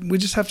eye. We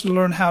just have to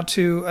learn how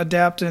to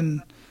adapt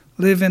and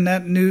live in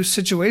that new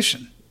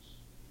situation.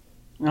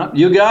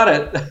 You got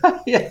it.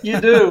 Yeah, you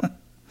do.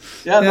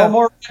 Yeah, no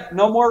more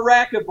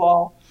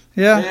racquetball.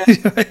 Yeah,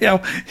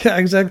 yeah,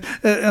 exactly.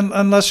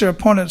 Unless your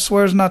opponent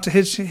swears not to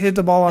hit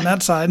the ball on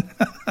that side.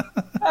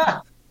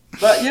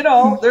 But,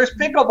 there's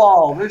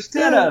pickleball, there's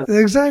tennis. Yeah,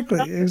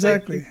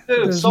 exactly.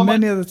 There's so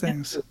many other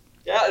things.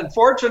 Yeah,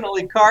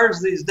 unfortunately, cars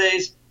these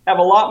days have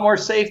a lot more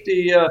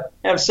safety,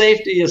 have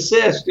safety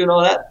assist.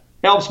 That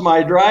helps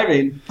my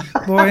driving.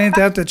 Boy, ain't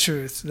that the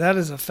truth. That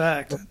is a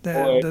fact.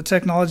 The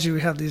technology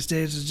we have these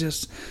days is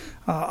just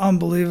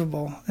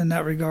unbelievable in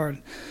that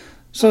regard.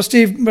 So,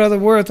 Steve, brother,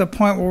 we're at the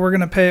point where we're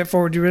going to pay it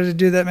forward. You ready to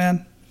do that,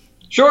 man?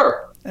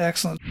 Sure.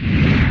 Excellent.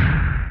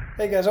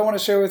 Hey guys, I want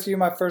to share with you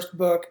my first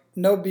book,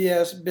 No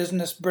BS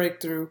Business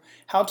Breakthrough,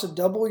 How to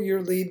Double Your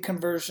Lead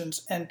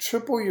Conversions and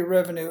Triple Your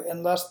Revenue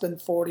in Less Than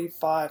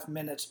 45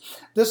 Minutes.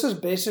 This is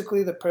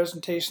basically the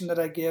presentation that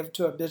I give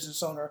to a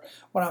business owner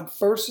when I'm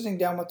first sitting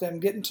down with them,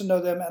 getting to know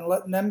them and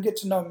letting them get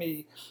to know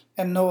me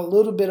and know a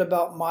little bit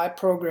about my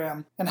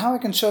program and how I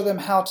can show them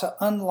how to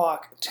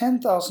unlock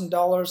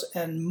 $10,000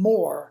 and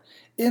more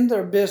in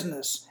their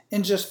business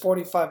in just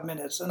 45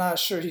 minutes. And I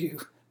assure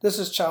you, this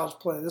is child's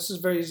play. This is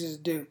very easy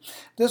to do.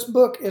 This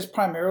book is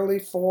primarily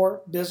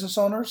for business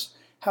owners.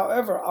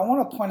 However, I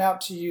want to point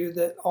out to you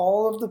that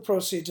all of the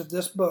proceeds of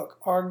this book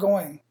are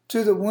going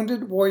to the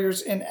Wounded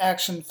Warriors in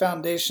Action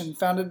Foundation,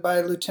 founded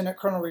by Lieutenant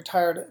Colonel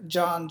retired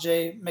John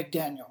J.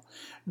 McDaniel.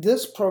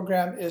 This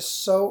program is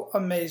so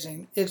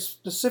amazing. It's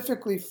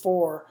specifically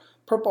for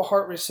Purple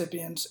Heart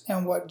recipients,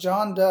 and what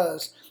John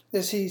does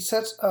is he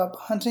sets up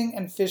hunting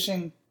and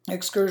fishing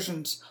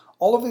excursions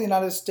all over the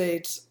United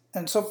States,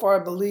 and so far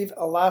I believe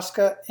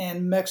Alaska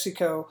and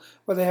Mexico,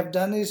 where they have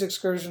done these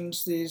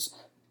excursions, these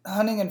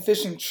hunting and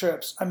fishing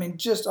trips. I mean,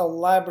 just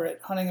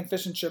elaborate hunting and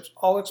fishing trips,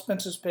 all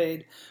expenses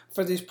paid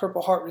for these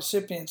Purple Heart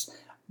recipients.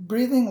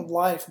 breathing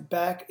life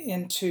back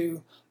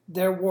into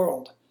their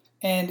world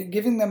and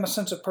giving them a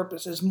sense of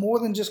purpose is more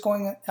than just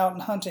going out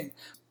and hunting.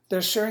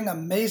 They're sharing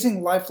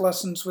amazing life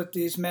lessons with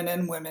these men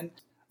and women.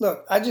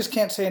 Look, I just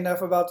can't say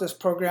enough about this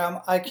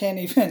program. I can't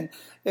even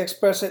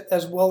express it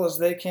as well as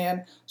they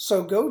can.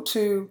 So go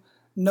to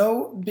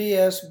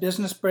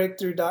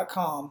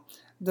nobsbusinessbreakthrough.com.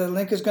 The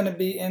link is going to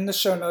be in the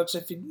show notes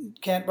if you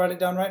can't write it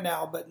down right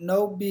now, but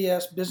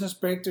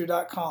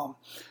nobsbusinessbreakthrough.com.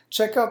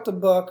 Check out the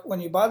book. When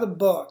you buy the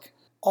book,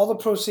 all the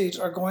proceeds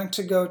are going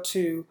to go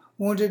to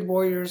Wounded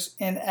Warriors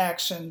in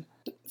Action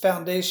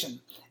Foundation.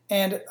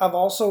 And I've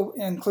also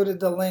included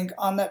the link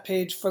on that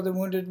page for the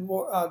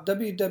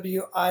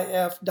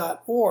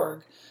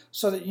WWIF.org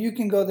so that you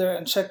can go there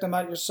and check them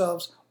out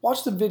yourselves.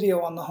 Watch the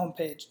video on the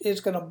homepage.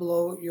 It's going to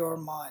blow your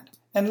mind.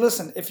 And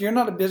listen, if you're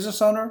not a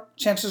business owner,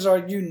 chances are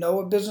you know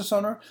a business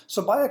owner.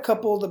 So buy a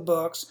couple of the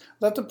books,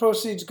 let the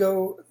proceeds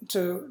go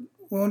to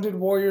Wounded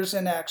Warriors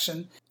in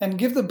Action, and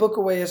give the book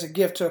away as a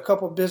gift to a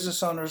couple of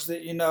business owners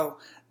that you know.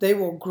 They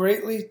will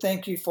greatly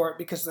thank you for it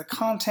because the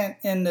content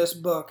in this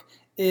book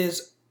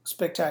is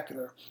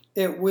spectacular.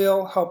 It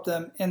will help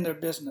them in their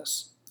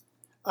business.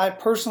 I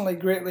personally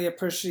greatly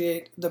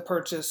appreciate the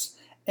purchase,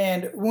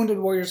 and Wounded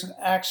Warriors in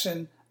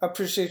Action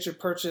appreciate your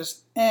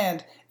purchase.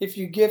 And if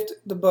you gift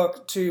the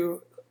book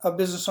to a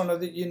business owner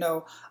that you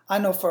know, I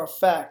know for a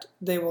fact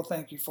they will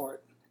thank you for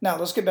it. Now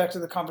let's get back to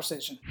the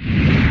conversation.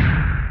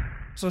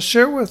 So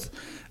share with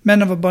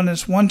Men of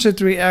Abundance 1 to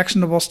 3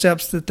 actionable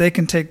steps that they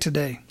can take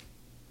today.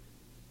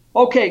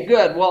 Okay,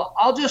 good. Well,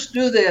 I'll just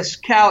do this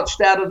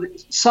couched out of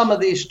some of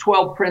these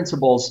 12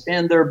 principles,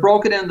 and they're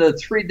broken into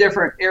 3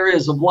 different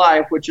areas of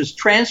life, which is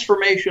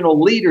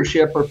transformational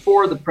leadership, or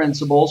 4 of the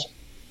principles,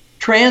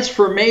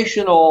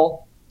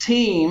 transformational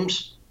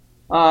teams,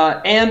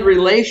 and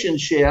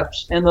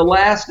relationships, and the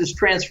last is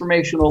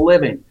transformational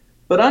living.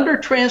 But under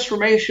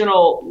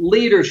transformational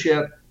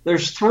leadership,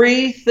 there's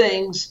 3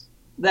 things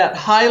that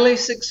highly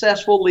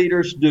successful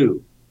leaders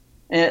do.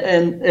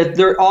 And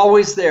they're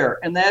always there.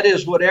 And that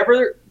is,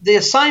 whatever the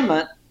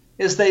assignment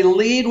is, they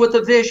lead with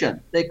a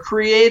vision. They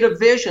create a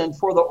vision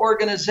for the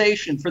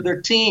organization, for their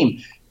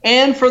team,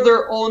 and for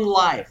their own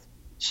life.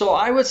 So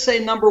I would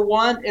say number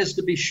 1 is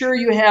to be sure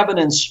you have an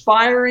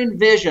inspiring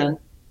vision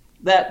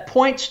that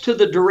points to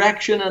the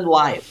direction in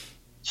life,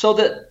 so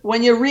that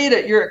when you read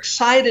it, you're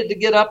excited to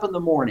get up in the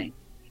morning.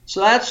 So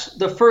that's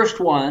the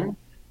first one.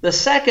 The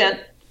second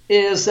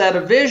is that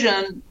a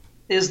vision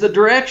is the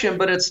direction,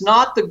 but it's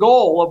not the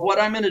goal of what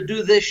I'm going to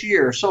do this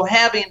year. So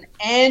having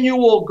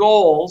annual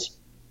goals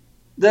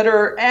that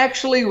are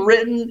actually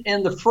written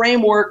in the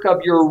framework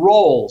of your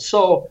role.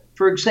 So,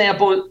 for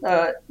example,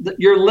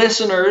 your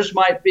listeners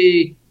might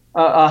be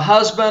a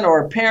husband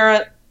or a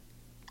parent.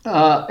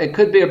 It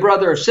could be a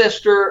brother or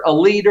sister, a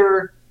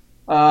leader,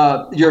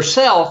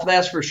 yourself,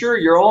 that's for sure,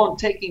 your own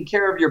taking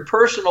care of your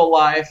personal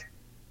life.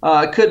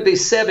 It could be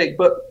civic,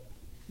 but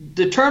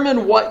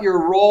determine what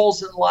your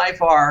roles in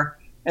life are,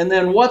 and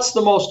then what's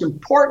the most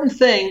important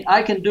thing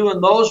I can do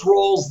in those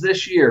roles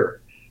this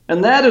year.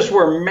 And that is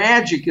where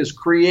magic is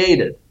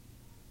created.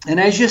 And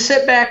as you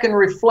sit back and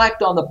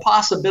reflect on the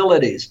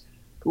possibilities,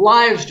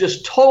 lives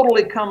just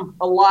totally come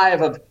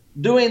alive of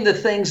doing the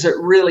things that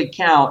really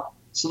count.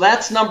 So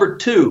that's number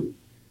 2.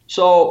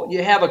 So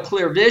you have a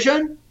clear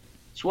vision.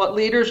 It's what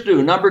leaders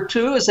do. Number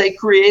 2 is they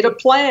create a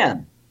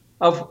plan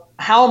of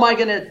how am I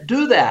going to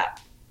do that?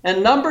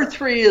 And number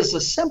 3 is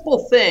a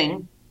simple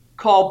thing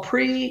called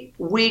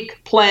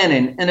pre-week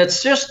planning. And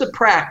it's just the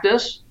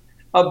practice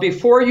of,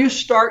 before you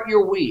start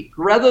your week,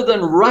 rather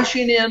than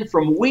rushing in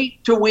from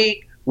week to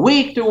week,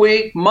 week to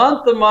week,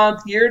 month to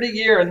month, year to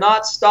year, and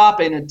not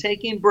stopping and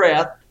taking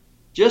breath,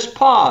 just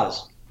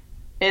pause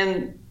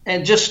and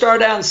just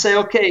start out and say,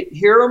 okay,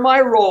 here are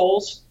my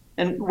roles.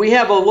 And we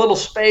have a little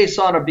space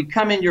on a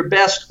becoming your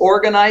best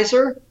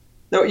organizer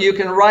that you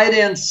can write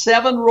in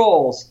 7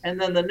 roles. And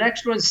then the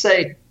next one,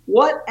 say,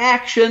 what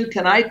action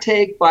can I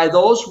take by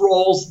those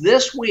roles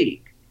this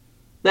week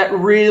that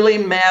really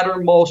matter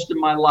most in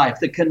my life,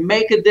 that can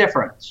make a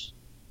difference?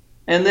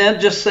 And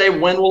then just say,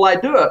 when will I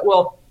do it?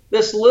 Well,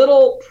 this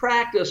little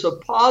practice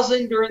of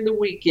pausing during the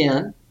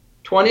weekend,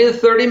 20 to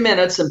 30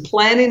 minutes, and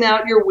planning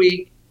out your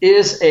week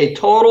is a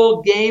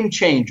total game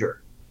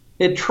changer.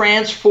 It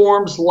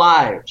transforms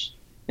lives,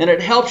 and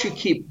it helps you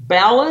keep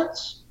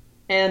balance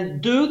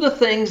and do the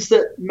things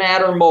that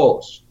matter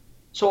most.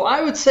 So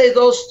I would say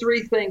those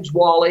 3 things,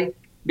 Wally.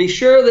 Be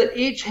sure that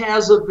each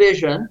has a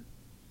vision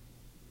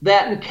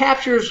that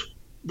captures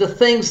the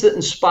things that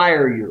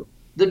inspire you,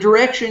 the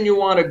direction you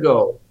want to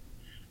go,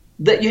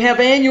 that you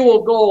have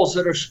annual goals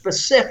that are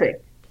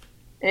specific,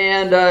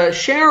 and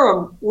share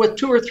them with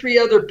 2 or 3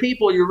 other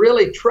people you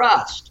really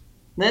trust.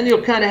 And then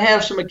you'll kind of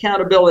have some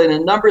accountability.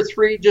 And number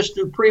 3, just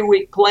do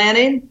pre-week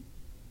planning,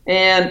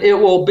 and it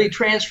will be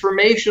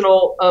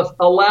transformational of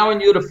allowing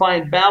you to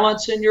find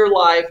balance in your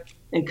life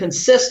and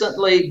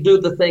consistently do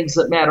the things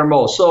that matter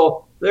most.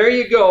 So there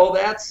you go.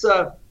 That's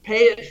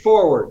pay it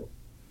forward.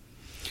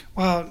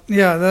 Wow,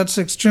 yeah, that's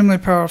extremely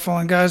powerful.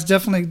 And guys,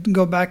 definitely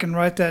go back and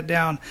write that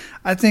down.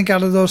 I think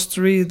out of those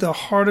three, the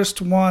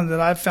hardest one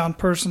that I've found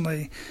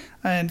personally,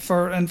 and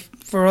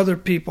for other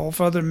people,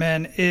 for other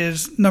men,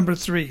 is number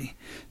 3.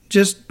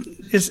 Just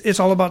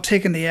it's all about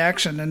taking the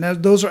action, and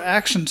those are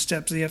action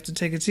steps that you have to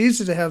take. It's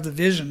easy to have the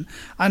vision.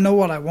 I know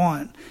what I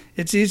want.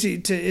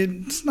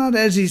 It's not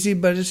as easy,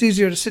 but it's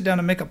easier to sit down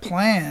and make a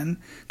plan,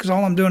 because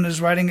all I'm doing is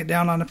writing it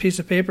down on a piece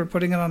of paper,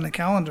 putting it on the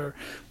calendar.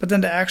 But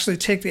then to actually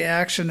take the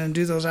action and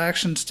do those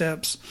action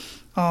steps,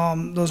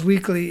 those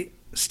weekly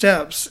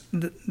steps,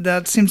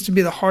 that seems to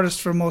be the hardest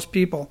for most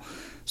people.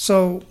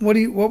 So what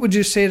would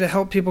you say to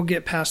help people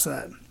get past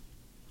that?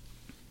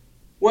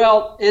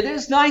 Well, it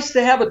is nice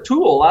to have a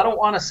tool. I don't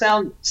want to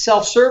sound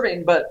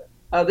self-serving, but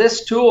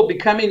this tool,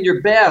 Becoming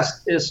Your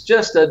Best, is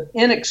just an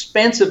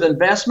inexpensive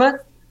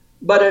investment,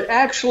 but it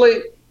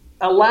actually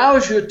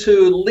allows you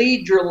to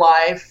lead your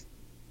life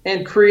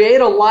and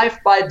create a life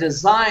by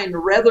design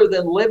rather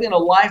than living a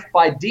life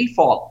by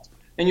default.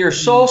 And you're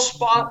so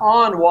spot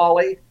on,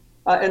 Wally.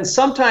 And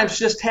sometimes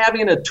just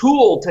having a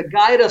tool to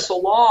guide us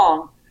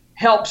along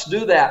helps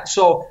do that.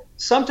 So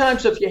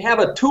sometimes if you have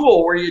a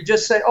tool where you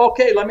just say,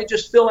 okay, let me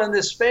just fill in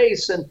this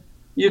space, and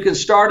you can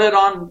start it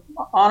on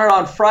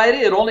Friday.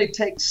 It only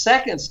takes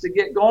seconds to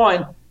get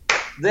going.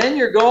 Then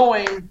you're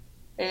going,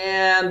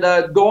 and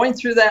going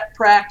through that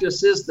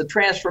practice is the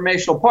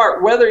transformational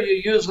part. Whether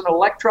you use an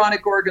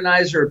electronic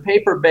organizer or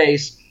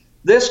paper-based,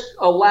 this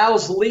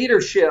allows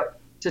leadership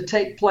to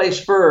take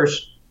place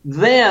first,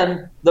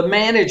 then the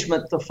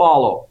management to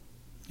follow.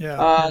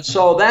 Yeah.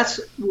 So that's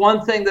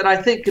one thing that I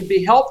think could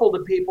be helpful to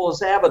people, is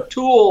to have a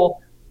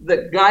tool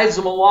that guides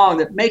them along,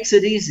 that makes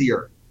it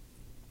easier.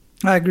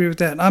 I agree with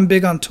that. I'm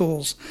big on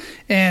tools,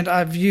 and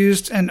I've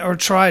used or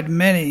tried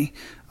many.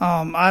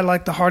 I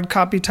like the hard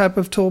copy type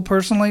of tool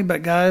personally,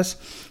 but guys,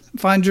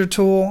 find your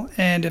tool,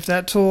 and if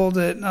that tool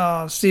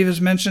that Steve has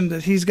mentioned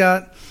that he's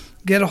got,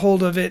 get a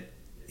hold of it.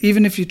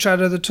 Even if you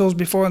tried other tools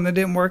before and they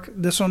didn't work,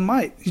 this one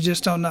might. You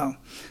just don't know.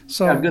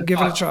 So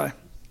give it a try.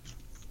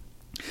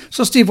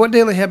 So, Steve, what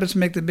daily habits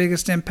make the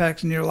biggest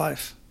impact in your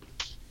life?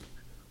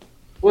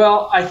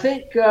 Well, I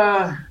think,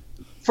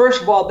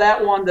 first of all,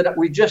 that one that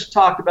we just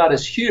talked about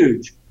is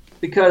huge,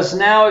 because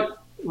now,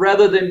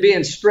 rather than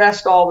being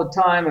stressed all the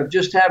time of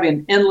just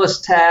having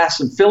endless tasks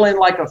and feeling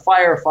like a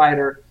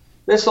firefighter,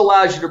 this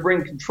allows you to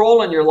bring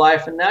control in your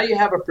life, and now you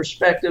have a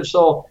perspective.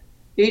 So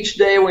each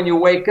day when you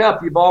wake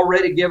up, you've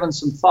already given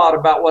some thought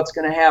about what's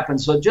going to happen.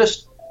 So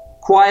just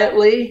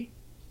quietly,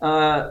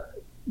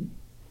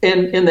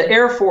 in the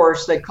Air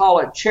Force, they call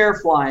it chair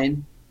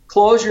flying.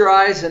 Close your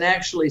eyes and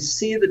actually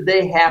see the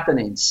day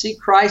happening. See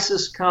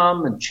crisis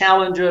come and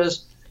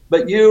challenges,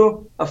 but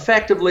you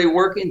effectively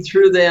working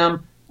through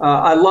them.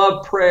 I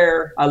love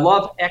prayer. I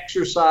love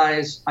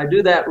exercise. I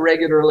do that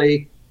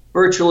regularly,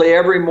 virtually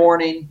every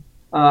morning.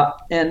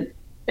 And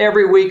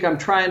every week I'm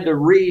trying to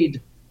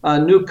read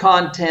new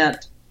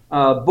content,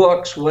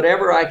 books,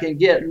 whatever I can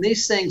get. And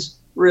these things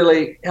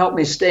really help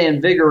me stay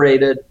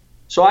invigorated.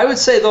 So I would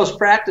say those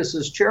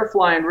practices, chair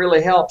flying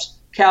really helps,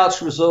 couch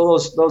with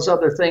those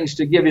other things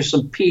to give you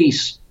some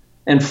peace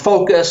and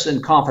focus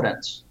and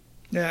confidence.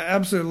 Yeah,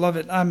 absolutely love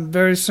it. I'm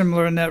very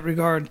similar in that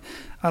regard.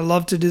 I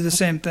love to do the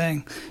same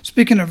thing.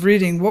 Speaking of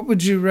reading, what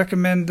would you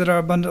recommend that our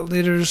abundant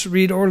leaders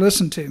read or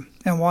listen to,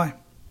 and why?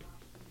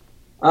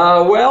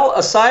 Well,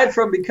 aside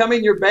from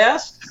Becoming Your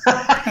Best.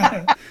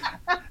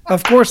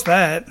 Of course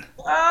that.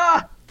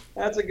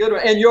 That's a good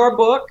one. And your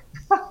book?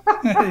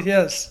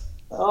 Yes.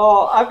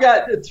 Oh, I've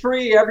got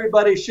 3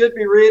 everybody should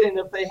be reading.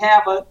 If they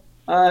haven't,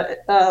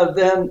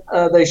 then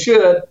they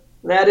should.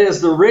 That is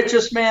The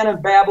Richest Man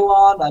in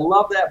Babylon. I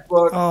love that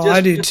book. Oh,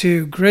 I do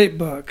too. Great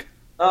book.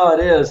 Oh,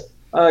 it is.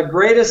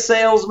 Greatest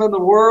Salesman in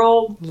the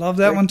World. Love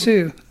that one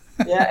too.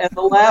 Yeah, and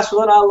the last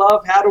one I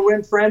love, How to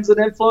Win Friends and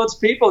Influence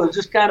People. They're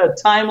just kind of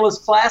timeless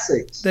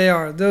classics. They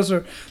are. Those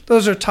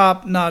are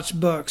top-notch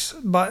books.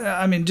 But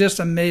I mean, just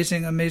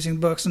amazing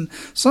books. And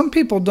some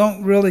people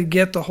don't really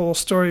get the whole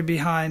story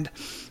behind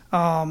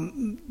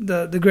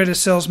the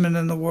greatest salesman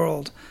in the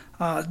world.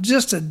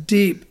 Just a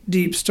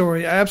deep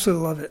story. I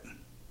absolutely love it.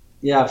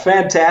 Yeah,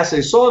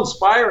 fantastic. So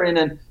inspiring,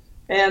 and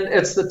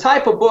it's the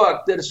type of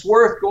book that it's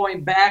worth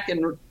going back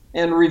and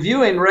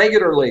reviewing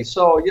regularly.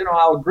 So,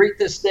 I'll greet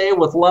this day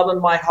with love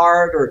in my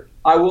heart, or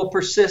I will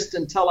persist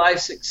until I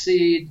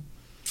succeed.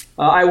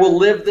 I will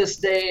live this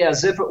day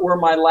as if it were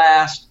my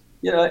last.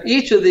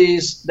 Each of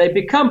these, they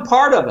become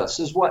part of us,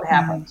 is what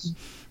happens.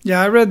 Yeah,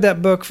 I read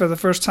that book for the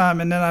first time,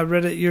 and then I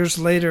read it years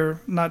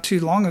later, not too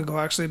long ago,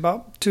 actually,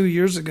 about 2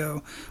 years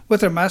ago,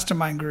 with our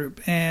mastermind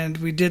group. And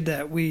we did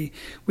that. We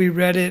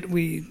read it,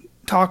 we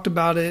talked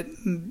about it,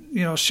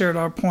 shared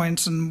our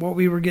points and what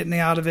we were getting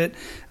out of it.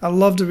 I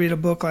love to read a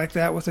book like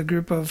that with a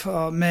group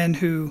of men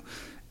who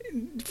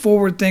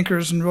forward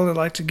thinkers and really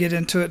like to get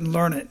into it and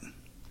learn it.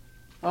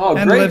 Oh,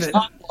 great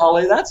job,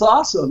 Wally. That's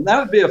awesome. That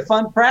would be a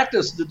fun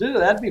practice to do.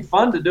 That'd be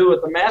fun to do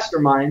with the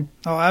mastermind.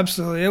 Oh,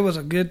 absolutely. It was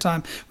a good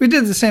time. We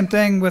did the same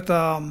thing with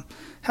what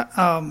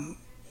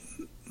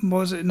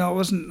was it? No, it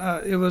wasn't.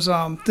 It was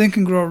Think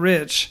and Grow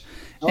Rich.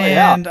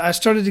 And I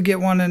started to get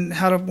one in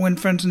How to Win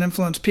Friends and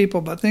Influence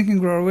People, but Think and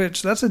Grow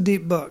Rich, that's a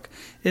deep book.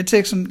 It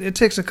takes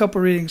a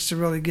couple readings to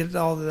really get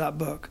all of that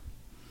book.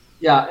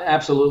 Yeah,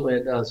 absolutely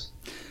it does.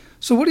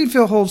 So what do you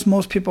feel holds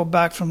most people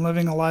back from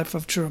living a life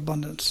of true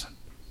abundance?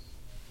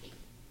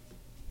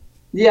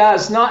 Yeah,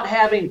 it's not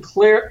having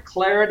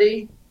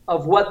clarity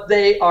of what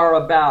they are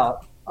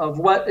about, of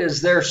what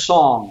is their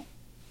song.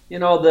 You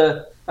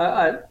know,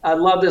 I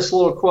love this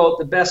little quote,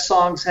 the best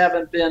songs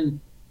haven't been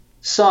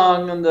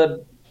sung and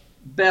the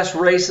best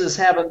races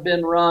haven't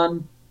been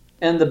run,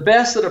 and the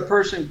best that a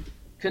person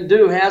can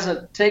do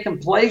hasn't taken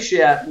place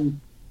yet.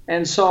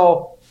 And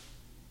so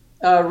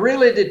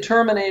really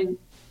determining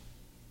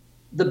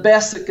the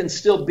best that can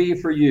still be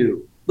for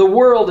you. The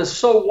world is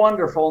so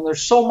wonderful and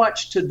there's so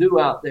much to do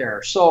out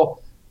there.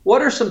 So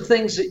what are some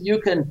things that you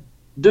can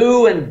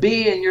do and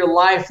be in your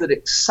life that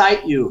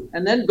excite you?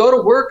 And then go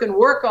to work and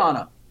work on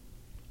them.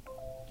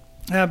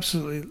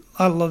 Absolutely.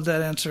 I love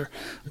that answer.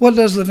 What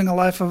does living a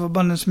life of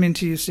abundance mean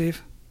to you,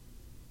 Steve?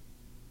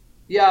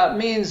 Yeah, it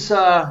means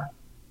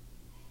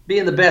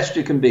being the best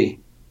you can be.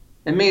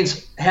 It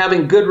means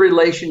having good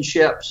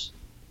relationships.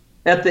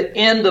 At the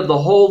end of the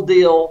whole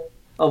deal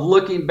of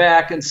looking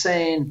back and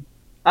saying,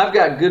 I've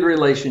got good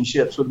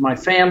relationships with my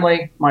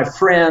family, my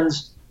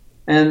friends,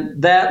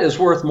 and that is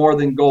worth more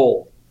than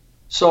gold.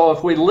 So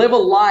if we live a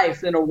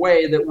life in a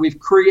way that we've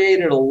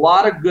created a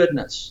lot of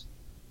goodness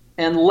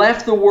and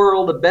left the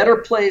world a better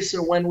place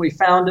than when we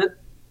found it,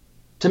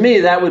 to me,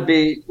 that would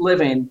be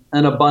living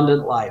an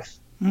abundant life.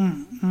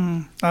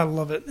 I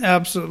love it.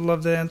 Absolutely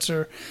love the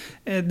answer.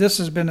 This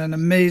has been an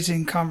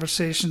amazing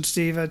conversation,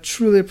 Steve. I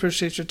truly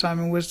appreciate your time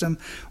and wisdom.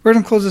 We're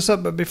going to close this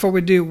up, but before we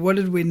do, what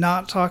did we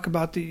not talk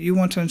about that you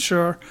want to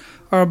ensure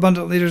our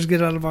abundant leaders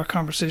get out of our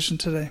conversation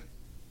today?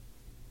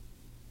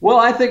 Well,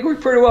 I think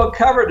we've pretty well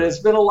covered it. It's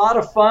been a lot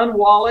of fun,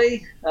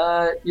 Wally.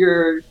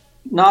 You're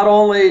not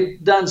only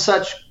done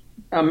such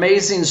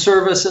amazing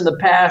service in the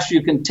past,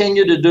 you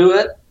continue to do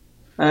it.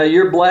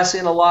 You're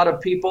blessing a lot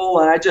of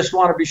people, and I just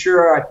want to be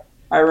sure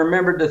I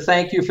remembered to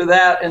thank you for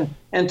that.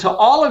 And to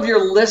all of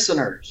your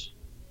listeners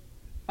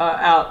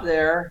out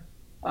there,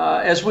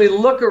 as we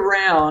look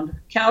around,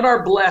 count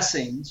our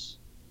blessings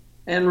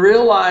and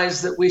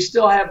realize that we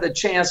still have the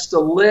chance to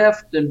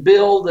lift and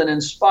build and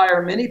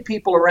inspire many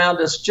people around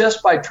us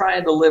just by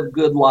trying to live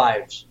good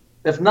lives.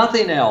 If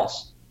nothing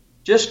else,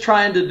 just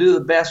trying to do the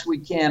best we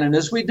can. And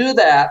as we do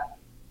that,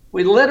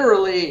 we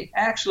literally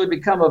actually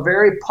become a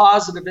very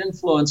positive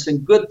influence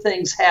and good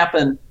things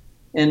happen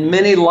in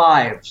many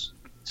lives.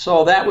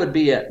 So that would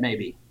be it,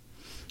 maybe.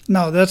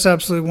 No, that's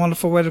absolutely a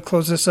wonderful way to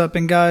close this up.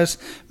 And guys,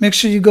 make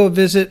sure you go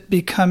visit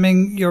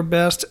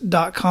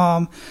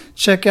becomingyourbest.com.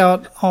 Check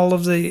out all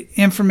of the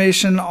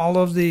information, all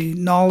of the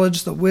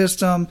knowledge, the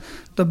wisdom,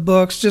 the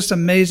books, just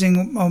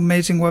amazing,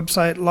 amazing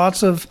website.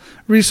 Lots of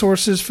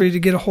resources for you to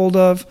get a hold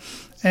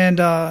of. And,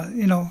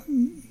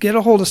 get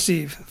a hold of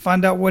Steve.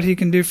 Find out what he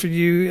can do for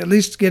you. At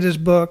least get his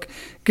book,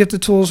 get the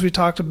tools we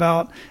talked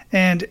about.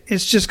 And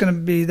it's just going to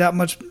be that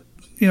much,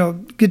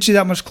 get you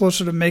that much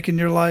closer to making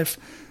your life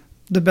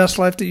the best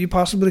life that you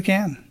possibly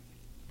can.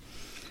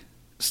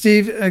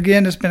 Steve,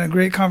 again, it's been a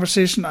great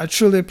conversation. I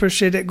truly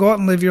appreciate it. Go out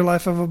and live your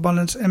life of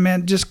abundance. And,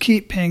 man, just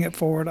keep paying it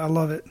forward. I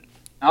love it.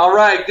 All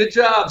right. Good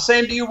job.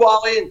 Same to you,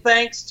 Wally, and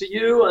thanks to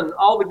you and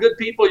all the good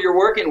people you're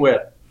working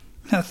with.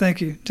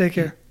 Thank you. Take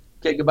care.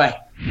 Okay, goodbye.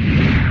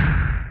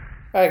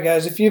 All right,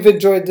 guys, if you've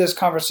enjoyed this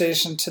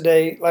conversation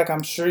today, like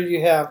I'm sure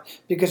you have,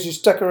 because you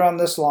stuck around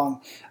this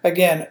long,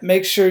 again,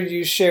 make sure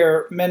you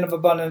share Men of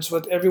Abundance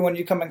with everyone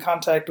you come in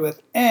contact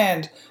with,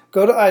 and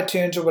go to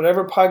iTunes or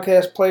whatever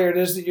podcast player it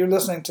is that you're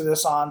listening to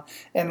this on,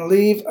 and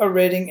leave a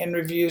rating and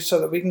review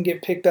so that we can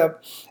get picked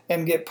up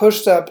and get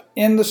pushed up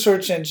in the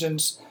search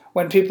engines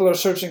when people are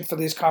searching for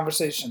these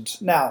conversations.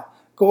 Now,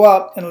 go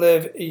out and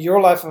live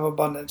your life of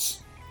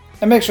abundance,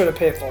 and make sure to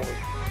pay it forward.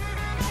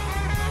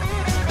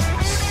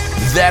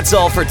 That's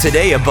all for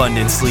today,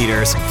 Abundance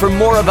Leaders. For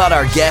more about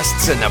our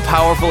guests and the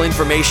powerful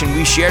information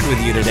we shared with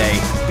you today,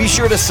 be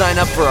sure to sign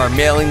up for our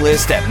mailing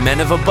list at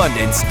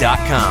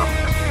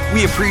menofabundance.com.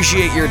 We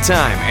appreciate your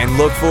time and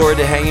look forward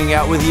to hanging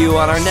out with you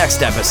on our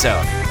next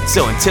episode.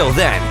 So until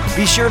then,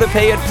 be sure to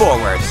pay it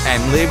forward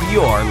and live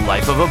your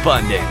life of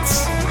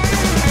abundance.